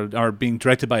spiritual director are being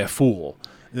directed by a fool.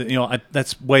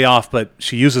 That's way off, but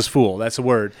she uses fool. That's a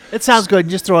word. It sounds good.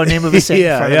 Just throw a name of a saint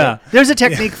in front of it. There's a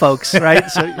technique, folks, right?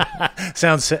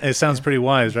 So it sounds pretty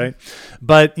wise, right?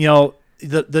 But your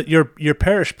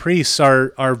parish priests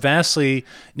are vastly.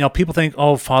 People think,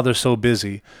 oh, Father's so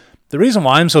busy. The reason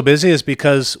why I'm so busy is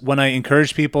because when I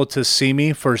encourage people to see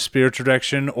me for spiritual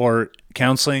direction or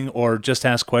counseling or just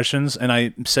ask questions and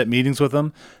I set meetings with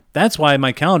them, that's why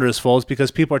my calendar is full, is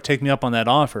because people are taking me up on that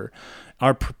offer.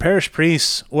 Our parish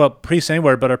priests, priests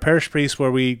anywhere, but our parish priests where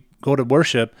we go to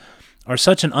worship are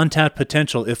such an untapped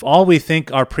potential. If all we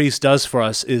think our priest does for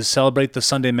us is celebrate the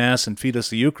Sunday Mass and feed us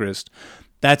the Eucharist,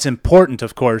 that's important,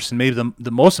 of course, and maybe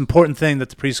the most important thing that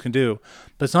the priest can do.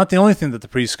 But it's not the only thing that the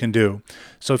priest can do.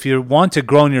 So if you want to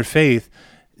grow in your faith,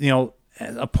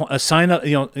 assign up,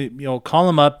 call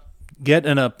them up, get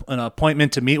an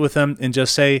appointment to meet with them, and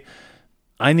just say,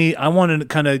 I want to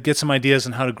kind of get some ideas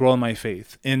on how to grow in my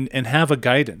faith and have a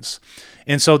guidance.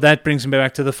 And so that brings me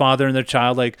back to the father and their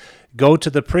child, like go to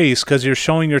the priest because you're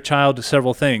showing your child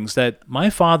several things that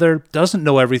my father doesn't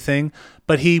know everything,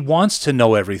 but he wants to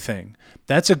know everything.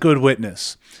 That's a good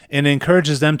witness and it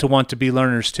encourages them to want to be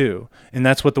learners too. And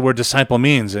that's what the word disciple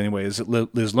means anyway, is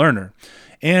learner.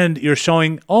 And you're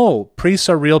showing, priests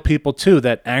are real people too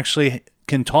that actually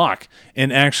can talk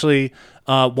and actually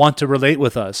want to relate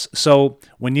with us. So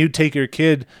when you take your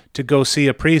kid to go see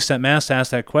a priest at Mass to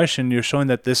ask that question, you're showing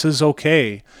that this is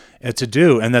okay to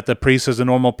do and that the priest is a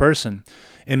normal person.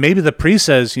 And maybe the priest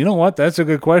says, you know what, that's a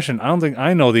good question. I don't think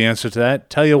I know the answer to that.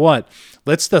 Tell you what,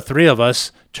 let's the three of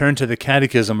us turn to the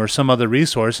catechism or some other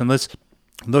resource and let's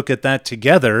look at that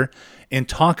together and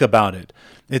talk about it.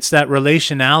 It's that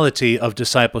relationality of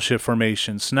discipleship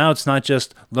formation. So now it's not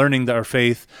just learning our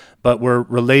faith, but we're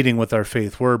relating with our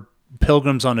faith. We're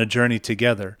pilgrims on a journey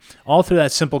together, all through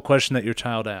that simple question that your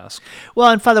child asked. Well,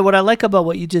 and Father, what I like about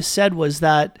what you just said was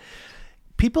that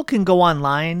people can go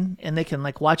online and they can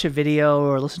watch a video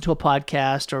or listen to a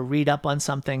podcast or read up on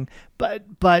something, but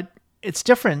it's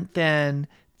different than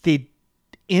the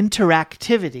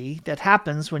interactivity that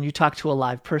happens when you talk to a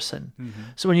live person. Mm-hmm.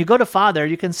 So when you go to Father,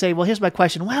 you can say, well, here's my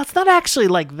question. Well, it's not actually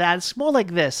like that. It's more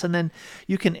like this. And then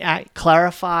you can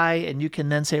clarify and you can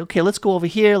then say, okay, let's go over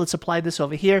here. Let's apply this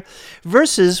over here.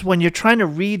 Versus when you're trying to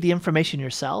read the information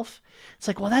yourself, it's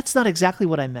like, well, that's not exactly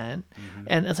what I meant. Mm-hmm.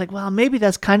 And it's like, well, maybe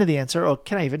that's kind of the answer. Or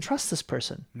can I even trust this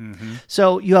person? Mm-hmm.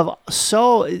 So you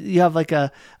have like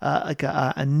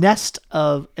a nest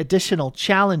of additional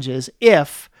challenges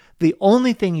if the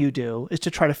only thing you do is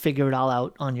to try to figure it all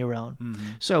out on your own. Mm-hmm.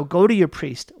 So go to your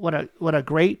priest. What a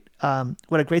great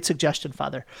suggestion,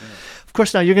 Father. Yeah. Of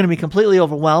course, now you're going to be completely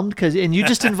overwhelmed and you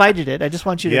just invited it. I just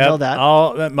want you to know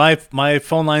that. My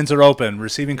phone lines are open.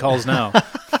 Receiving calls now.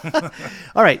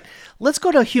 All right, let's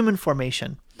go to human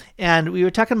formation. And we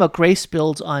were talking about grace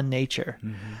builds on nature.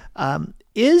 Mm-hmm.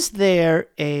 Is there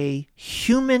a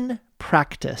human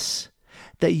practice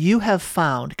that you have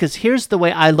found, because here's the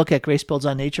way I look at grace builds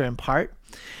on nature in part,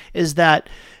 is that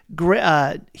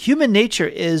human nature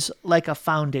is like a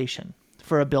foundation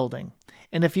for a building.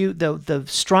 And if the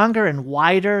stronger and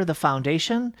wider the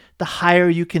foundation, the higher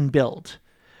you can build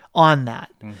on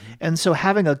that. Mm-hmm. And so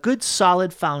having a good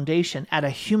solid foundation at a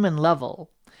human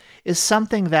level is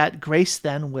something that grace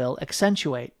then will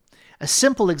accentuate. A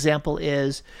simple example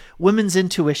is women's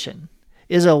intuition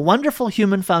is a wonderful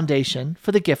human foundation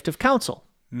for the gift of counsel.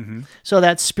 Mm-hmm. So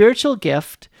that spiritual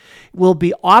gift will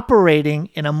be operating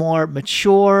in a more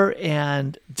mature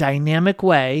and dynamic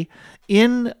way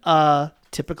in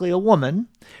typically a woman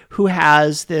who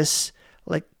has this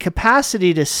like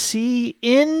capacity to see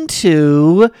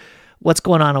into what's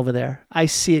going on over there. I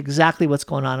see exactly what's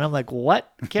going on. I'm like,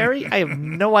 what, Carrie? I have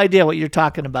no idea what you're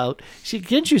talking about.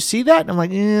 Didn't you see that? And I'm like,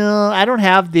 no, I don't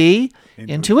have the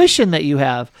intuition that you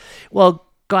have. Well,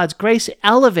 God's grace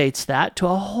elevates that to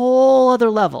a whole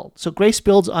other level. So grace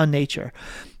builds on nature.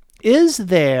 Is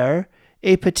there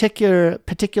a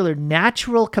particular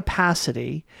natural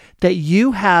capacity that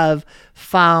you have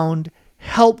found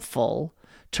helpful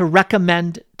to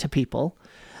recommend to people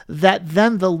that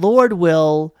then the Lord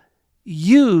will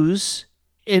use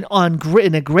in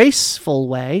a graceful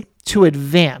way to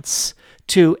advance,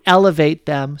 to elevate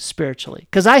them spiritually?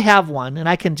 Because I have one, and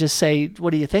I can just say,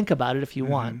 what do you think about it if you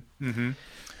want?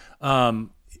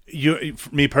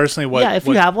 Me personally, what? Yeah, if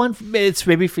you have one, it's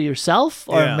maybe for yourself,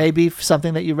 or maybe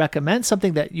something that you recommend,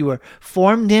 something that you were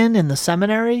formed in the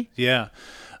seminary. Yeah.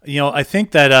 I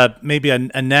think that maybe a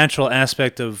natural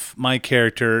aspect of my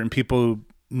character, and people who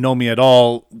know me at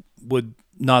all would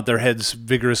nod their heads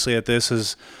vigorously at this,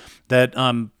 is that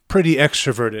I'm pretty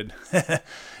extroverted.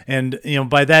 And,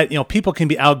 by that, people can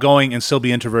be outgoing and still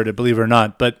be introverted, believe it or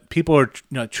not. But people are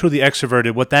truly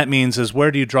extroverted. What that means is,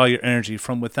 where do you draw your energy,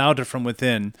 from without or from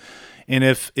within? And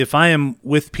if I am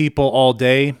with people all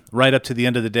day, right up to the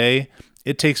end of the day,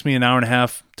 it takes me an hour and a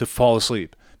half to fall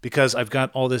asleep because I've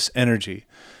got all this energy.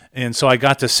 And so I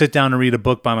got to sit down and read a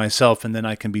book by myself, and then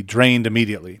I can be drained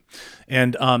immediately.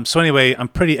 And so anyway, I'm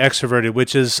pretty extroverted,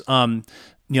 which is, I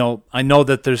know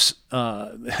that there's,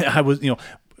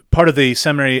 part of the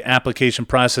seminary application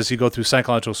process, you go through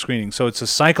psychological screening. So it's a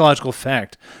psychological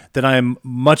fact that I am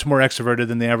much more extroverted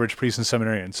than the average priest and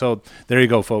seminarian. So there you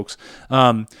go, folks.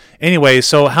 Anyway,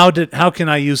 so how can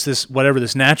I use this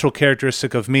natural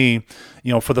characteristic of me,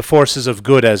 for the forces of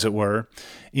good, as it were?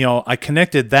 I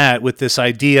connected that with this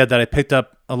idea that I picked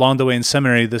up along the way in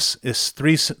seminary. This is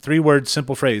three-word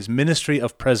simple phrase: ministry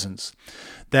of presence.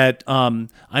 That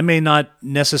I may not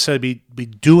necessarily be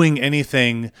doing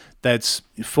anything that's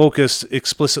focused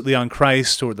explicitly on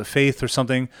Christ or the faith or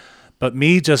something, but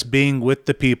me just being with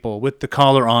the people, with the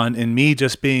collar on, and me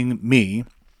just being me,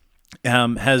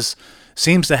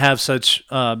 seems to have such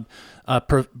a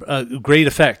great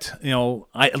effect.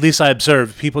 At least I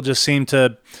observe people just seem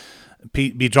to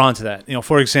be drawn to that.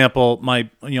 For example,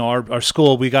 our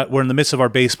school, we're in the midst of our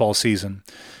baseball season.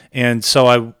 And so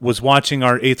I was watching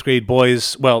our 8th grade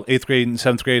boys, 8th grade and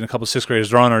 7th grade and a couple of 6th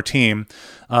graders, they're on our team,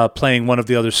 playing one of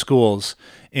the other schools.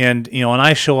 And, and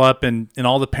I show up and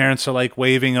all the parents are like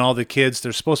waving, and all the kids,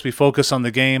 they're supposed to be focused on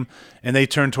the game, and they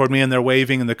turn toward me and they're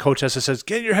waving, and the coach says,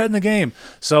 get your head in the game.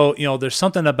 So, there's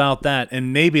something about that.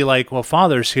 And maybe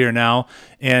Father's here now,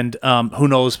 and who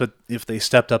knows, but if they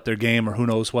stepped up their game or who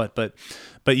knows what, but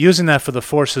using that for the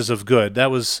forces of good, that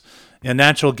was a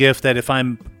natural gift that if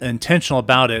I'm intentional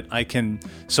about it, I can.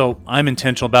 So I'm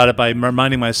intentional about it by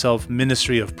reminding myself,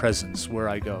 ministry of presence where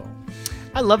I go.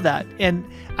 I love that. And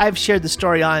I've shared the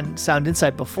story on Sound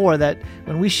Insight before that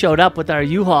when we showed up with our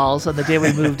U-Hauls on the day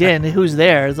we moved in, who's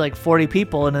there? It's like 40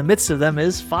 people, and in the midst of them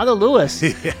is Father Lewis.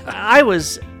 Yeah. I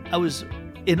was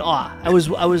in awe. I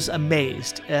was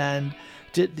amazed. And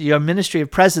your ministry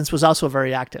of presence was also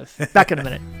very active. Back in a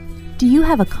minute. Do you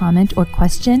have a comment or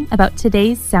question about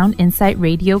today's Sound Insight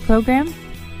radio program?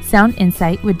 Sound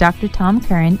Insight with Dr. Tom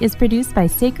Curran is produced by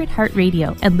Sacred Heart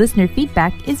Radio, and listener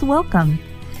feedback is welcome.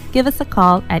 Give us a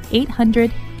call at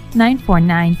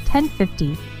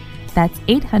 800-949-1050. That's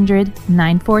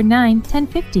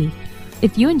 800-949-1050.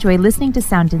 If you enjoy listening to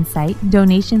Sound Insight,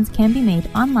 donations can be made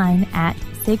online at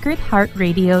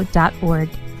sacredheartradio.org.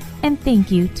 And thank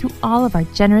you to all of our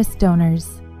generous donors.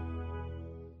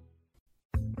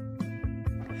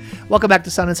 Welcome back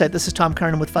to Sound Insight. This is Tom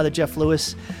Curran with Father Jeff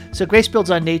Lewis. So grace builds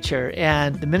on nature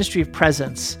and the ministry of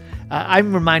presence.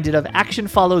 I'm reminded of action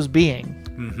follows being.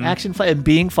 Mm-hmm. And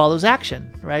being follows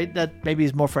action, right? That maybe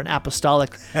is more for an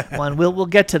apostolic one. We'll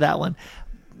get to that one.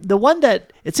 The one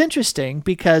that it's interesting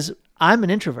because I'm an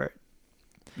introvert.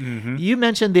 Mm-hmm. You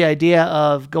mentioned the idea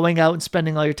of going out and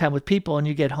spending all your time with people, and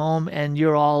you get home and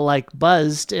you're all like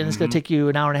buzzed, and it's going to take you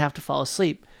an hour and a half to fall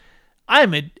asleep.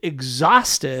 I'm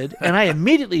exhausted, and I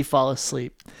immediately fall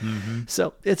asleep. Mm-hmm.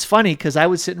 So it's funny because I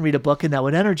would sit and read a book, and that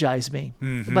would energize me.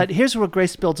 Mm-hmm. But here's where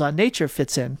Grace Builds on Nature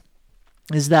fits in,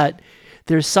 is that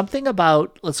there's something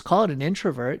about, let's call it an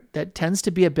introvert, that tends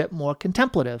to be a bit more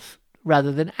contemplative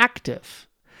rather than active.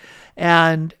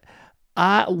 And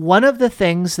one of the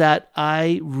things that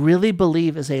I really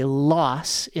believe is a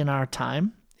loss in our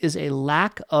time is a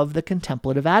lack of the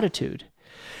contemplative attitude.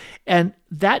 And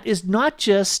that is not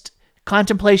just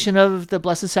contemplation of the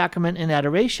Blessed Sacrament and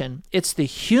adoration. It's the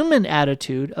human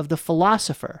attitude of the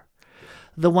philosopher,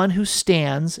 the one who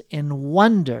stands in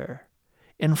wonder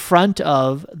in front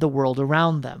of the world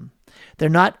around them. They're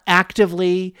not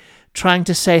actively trying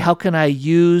to say, how can I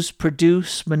use,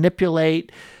 produce,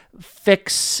 manipulate,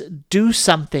 fix, do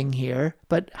something here,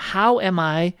 but how am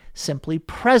I simply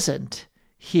present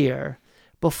here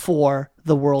before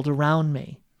the world around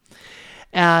me?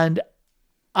 And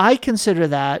I consider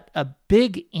that a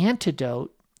big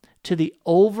antidote to the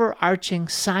overarching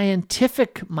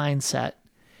scientific mindset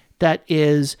that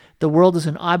is the world is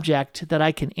an object that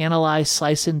I can analyze,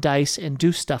 slice and dice, and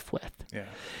do stuff with. Yeah.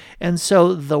 And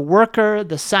so the worker,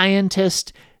 the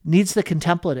scientist, needs the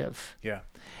contemplative. Yeah.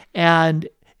 And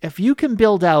if you can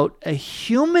build out a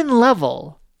human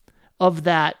level of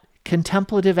that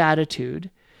contemplative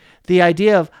attitude, the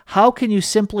idea of how can you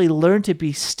simply learn to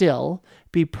be still,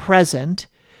 be present,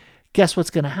 guess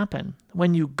what's going to happen?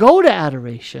 When you go to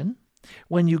adoration,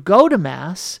 when you go to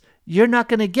Mass, you're not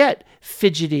going to get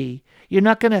fidgety. You're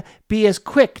not going to be as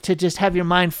quick to just have your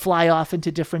mind fly off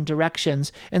into different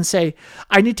directions and say,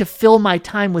 I need to fill my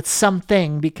time with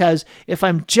something, because if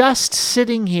I'm just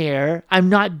sitting here, I'm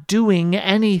not doing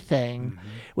anything,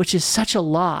 which is such a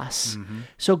loss.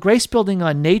 So grace building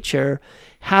on nature,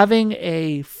 having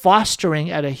a fostering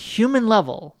at a human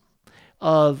level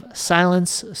of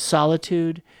silence,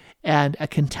 solitude, and a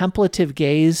contemplative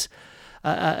gaze,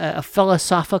 a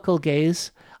philosophical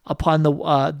gaze upon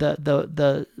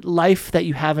the life that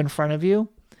you have in front of you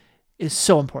is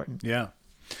so important. Yeah.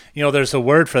 There's a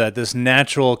word for that, this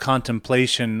natural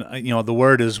contemplation. The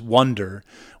word is wonder.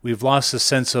 We've lost the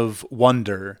sense of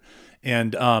wonder.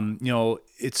 And,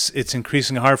 it's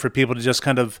increasingly hard for people to just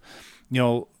kind of,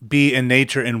 be in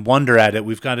nature and wonder at it.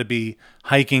 We've got to be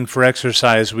hiking for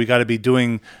exercise. We got to be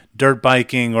doing dirt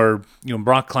biking or,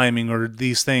 rock climbing or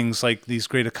these things, like these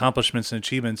great accomplishments and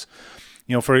achievements,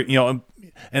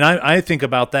 and I think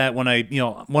about that when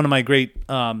one of my great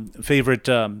favorite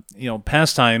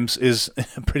pastimes is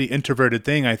a pretty introverted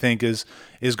thing. I think is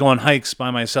going hikes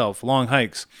by myself, long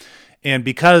hikes, and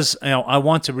because I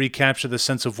want to recapture the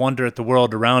sense of wonder at the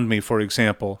world around me, for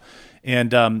example.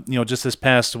 And just this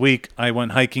past week, I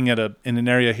went hiking in an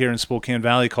area here in Spokane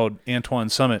Valley called Antoine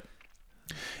Summit,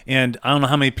 and I don't know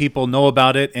how many people know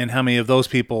about it and how many of those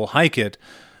people hike it.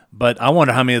 But I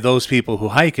wonder how many of those people who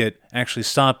hike it actually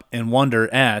stop and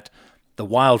wonder at the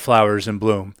wildflowers in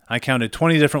bloom. I counted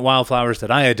 20 different wildflowers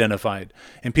that I identified.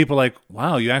 And people are like,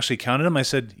 wow, you actually counted them? I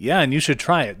said, yeah, and you should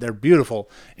try it. They're beautiful.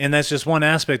 And that's just one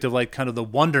aspect of kind of the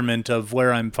wonderment of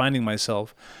where I'm finding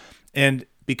myself. And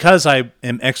because I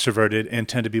am extroverted and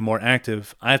tend to be more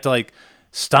active, I have to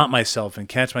stop myself and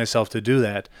catch myself to do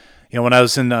that. When I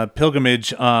was in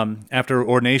pilgrimage after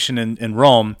ordination in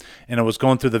Rome, and I was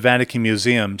going through the Vatican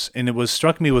museums, and it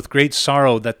struck me with great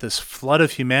sorrow that this flood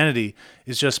of humanity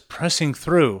is just pressing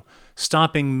through,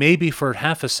 stopping maybe for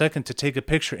half a second to take a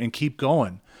picture and keep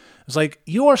going. It's like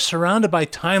you are surrounded by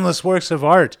timeless works of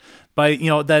art, by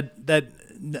that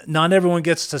not everyone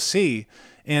gets to see.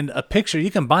 And a picture,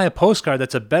 you can buy a postcard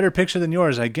that's a better picture than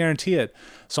yours, I guarantee it.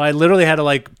 So I literally had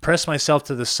to press myself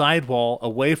to the sidewall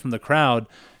away from the crowd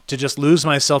to just lose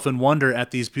myself in wonder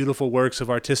at these beautiful works of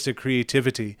artistic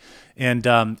creativity, and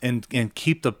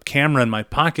keep the camera in my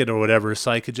pocket or whatever,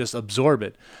 so I could just absorb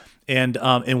it. And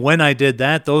when I did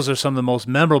that, those are some of the most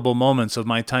memorable moments of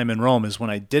my time in Rome, is when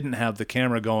I didn't have the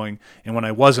camera going and when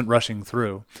I wasn't rushing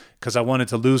through, because I wanted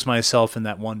to lose myself in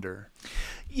that wonder.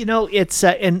 It's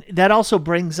and that also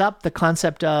brings up the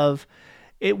concept of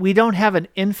we don't have an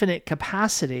infinite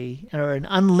capacity or an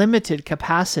unlimited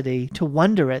capacity to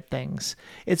wonder at things.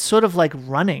 It's sort of like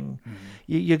running. Mm-hmm.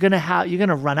 You're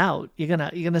gonna run out. You're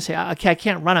gonna say, okay, I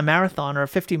can't run a marathon or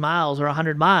 50 miles or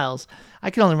 100 miles.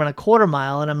 I can only run a quarter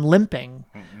mile, and I'm limping,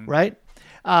 right?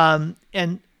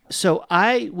 And so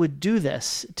I would do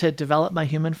this to develop my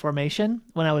human formation.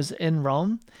 When I was in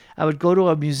Rome, I would go to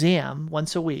a museum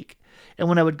once a week, and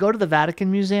when I would go to the Vatican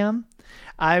Museum,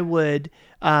 I would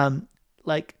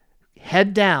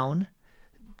head down,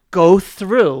 go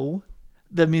through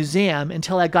the museum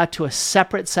until I got to a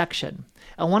separate section.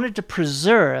 I wanted to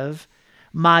preserve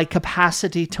my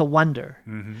capacity to wonder.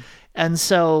 Mm-hmm. And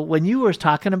so when you were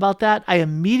talking about that, I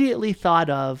immediately thought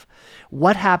of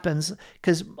what happens,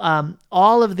 because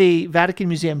all of the Vatican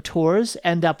Museum tours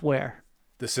end up where?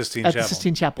 The Sistine Chapel. At the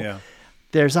Sistine Chapel. Yeah.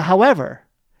 There's a however.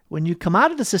 When you come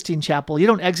out of the Sistine Chapel, you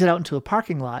don't exit out into a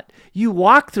parking lot. You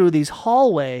walk through these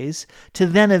hallways to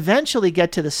then eventually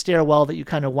get to the stairwell that you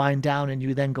kind of wind down and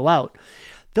you then go out.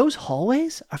 Those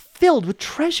hallways are filled with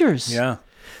treasures. Yeah.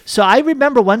 So I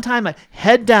remember one time I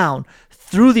head down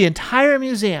through the entire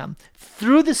museum,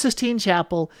 through the Sistine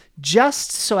Chapel,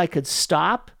 just so I could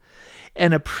stop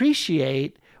and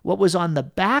appreciate what was on the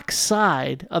back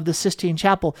side of the Sistine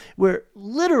Chapel, where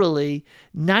literally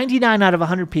 99 out of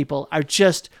 100 people are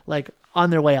just like on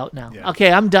their way out now. Yeah.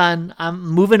 Okay, I'm done. I'm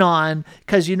moving on.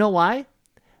 Because you know why?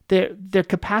 Their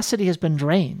capacity has been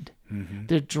drained. Mm-hmm.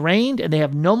 They're drained, and they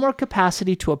have no more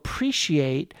capacity to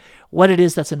appreciate what it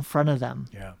is that's in front of them.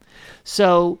 Yeah.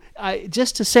 So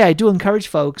just to say, I do encourage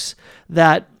folks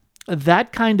that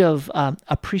kind of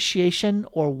appreciation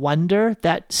or wonder,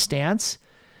 that stance,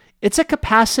 it's a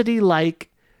capacity like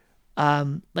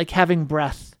having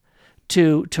breath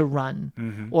to run,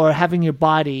 mm-hmm. or having your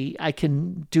body. I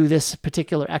can do this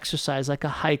particular exercise like a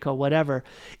hike or whatever.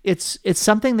 It's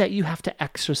something that you have to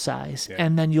exercise,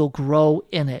 and then you'll grow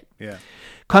in it. Yeah.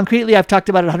 Concretely, I've talked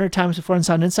about it 100 times before in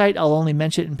Sound Insight. I'll only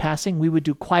mention it in passing. We would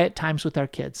do quiet times with our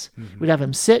kids. Mm-hmm. We'd have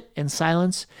them sit in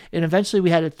silence, and eventually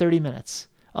we had it 30 minutes.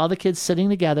 All the kids sitting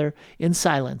together in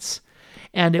silence.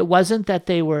 And it wasn't that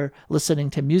they were listening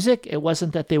to music. It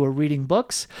wasn't that they were reading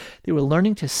books. They were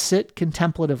learning to sit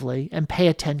contemplatively and pay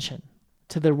attention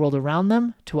to the world around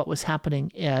them, to what was happening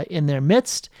in their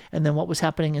midst, and then what was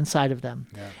happening inside of them.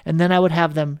 Yeah. And then I would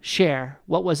have them share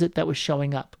what was it that was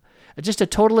showing up. Just a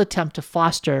total attempt to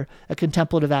foster a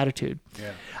contemplative attitude.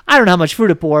 Yeah. I don't know how much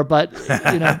fruit it bore, but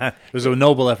it was a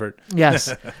noble effort.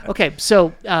 Yes. Okay,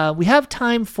 so we have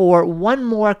time for one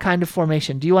more kind of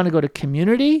formation. Do you want to go to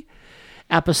community,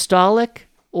 apostolic,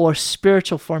 or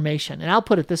spiritual formation? And I'll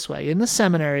put it this way. In the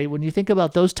seminary, when you think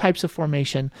about those types of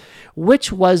formation,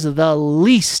 which was the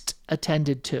least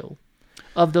attended to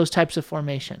of those types of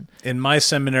formation? In my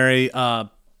seminary,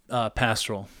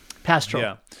 pastoral. Pastoral.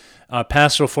 Yeah.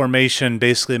 Pastoral formation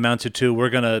basically amounted to we're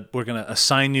gonna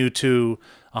assign you to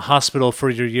a hospital for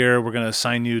your year. We're gonna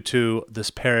assign you to this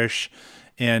parish,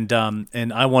 and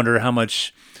I wonder how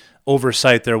much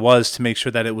oversight there was to make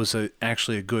sure that it was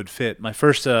actually a good fit. My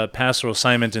first pastoral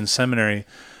assignment in seminary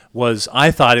was, I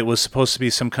thought it was supposed to be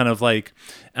some kind of like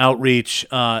outreach,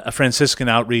 a Franciscan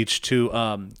outreach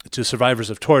to survivors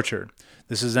of torture.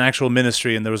 This is an actual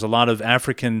ministry, and there was a lot of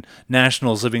African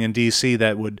nationals living in D.C.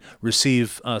 that would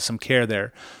receive some care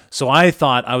there. So I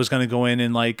thought I was going to go in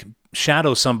and like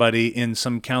shadow somebody in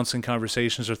some counseling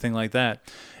conversations or thing like that.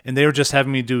 And they were just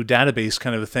having me do database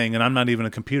kind of a thing, and I'm not even a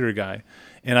computer guy.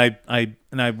 And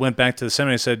I went back to the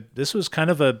seminary and said, this was kind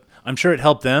of I'm sure it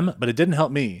helped them, but it didn't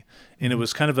help me. And it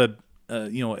was kind of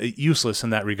useless in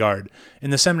that regard.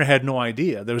 And the seminary had no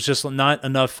idea. There was just not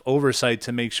enough oversight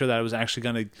to make sure that I was actually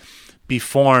going to be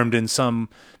formed in some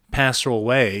pastoral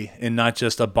way and not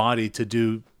just a body to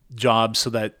do jobs so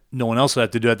that no one else would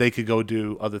have to do it. They could go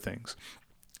do other things.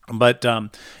 But and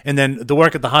then the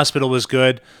work at the hospital was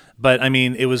good, but I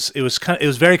mean it was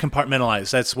very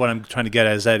compartmentalized. That's what I'm trying to get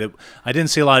at, is that I didn't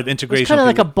see a lot of integration. It's kind of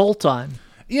like a bolt-on.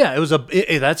 Yeah,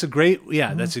 that's a great,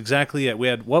 mm-hmm. That's exactly it. We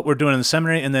had what we're doing in the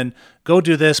seminary, and then go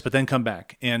do this, but then come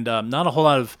back. And not a whole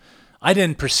lot of, I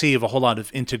didn't perceive a whole lot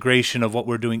of integration of what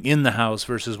we're doing in the house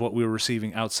versus what we were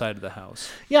receiving outside of the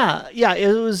house. Yeah,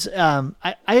 it was,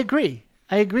 I agree.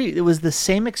 It was the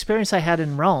same experience I had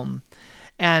in Rome.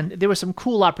 And there were some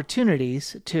cool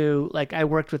opportunities to, like, I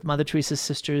worked with Mother Teresa's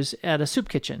sisters at a soup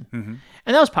kitchen. Mm-hmm.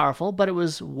 And that was powerful, but it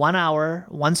was 1 hour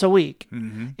once a week.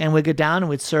 Mm-hmm. And we'd go down and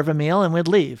we'd serve a meal and we'd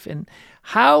leave. And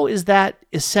how is that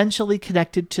essentially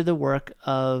connected to the work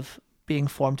of being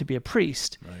formed to be a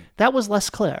priest? Right. That was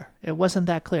less clear. It wasn't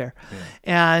that clear.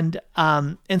 Yeah.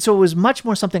 And so it was much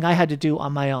more something I had to do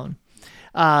on my own.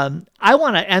 I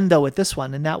want to end though with this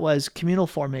one, and that was communal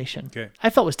formation. Okay. I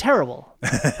felt was terrible.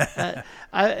 So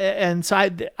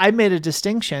I made a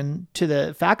distinction to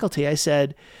the faculty. I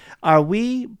said, are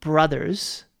we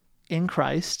brothers in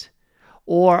Christ,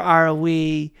 or are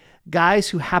we guys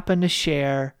who happen to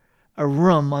share a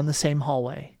room on the same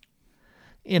hallway?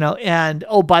 And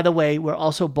by the way, we're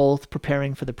also both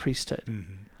preparing for the priesthood.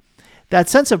 Mm-hmm. That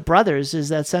sense of brothers is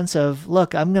that sense of,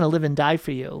 look, I'm going to live and die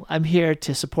for you. I'm here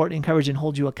to support, encourage, and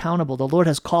hold you accountable. The Lord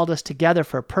has called us together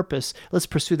for a purpose. Let's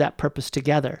pursue that purpose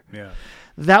together. Yeah.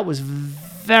 That was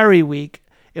very weak.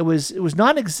 It was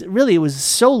not really, it was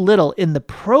so little in the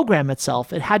program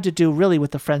itself. It had to do really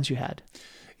with the friends you had.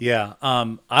 Yeah,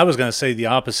 I was going to say the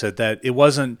opposite, that it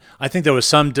wasn't, I think there was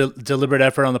some deliberate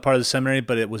effort on the part of the seminary,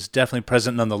 but it was definitely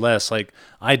present nonetheless. Like,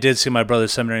 I did see my brother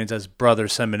seminarians as brother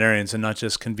seminarians and not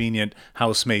just convenient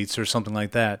housemates or something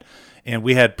like that. And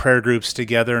we had prayer groups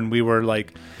together, and we were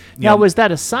like... Now, was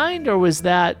that assigned, or was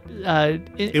that...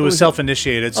 it was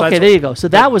self-initiated. So okay, there you go. So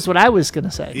that was what I was going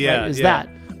to say. Yeah, right,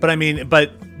 that. But I mean,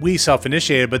 but we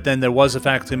self-initiated, but then there was a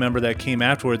faculty member that came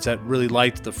afterwards that really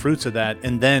liked the fruits of that,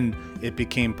 and then it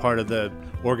became part of the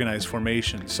organized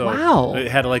formation. So wow. It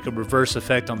had like a reverse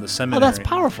effect on the seminary. Oh, that's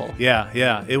powerful.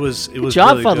 Yeah. It was Good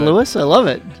job, really Father good. Lewis. I love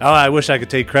it. Oh, I wish I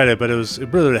could take credit, but it was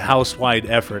really a house-wide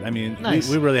effort. I mean, Nice.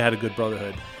 we really had a good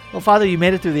brotherhood. Well, Father, you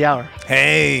made it through the hour.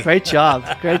 Hey. Great job.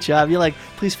 Great job. You're like,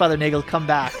 please, Father Nagel, come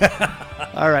back.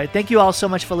 All right. Thank you all so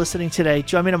much for listening today.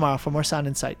 Join me tomorrow for more Sound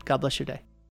Insight. God bless your day.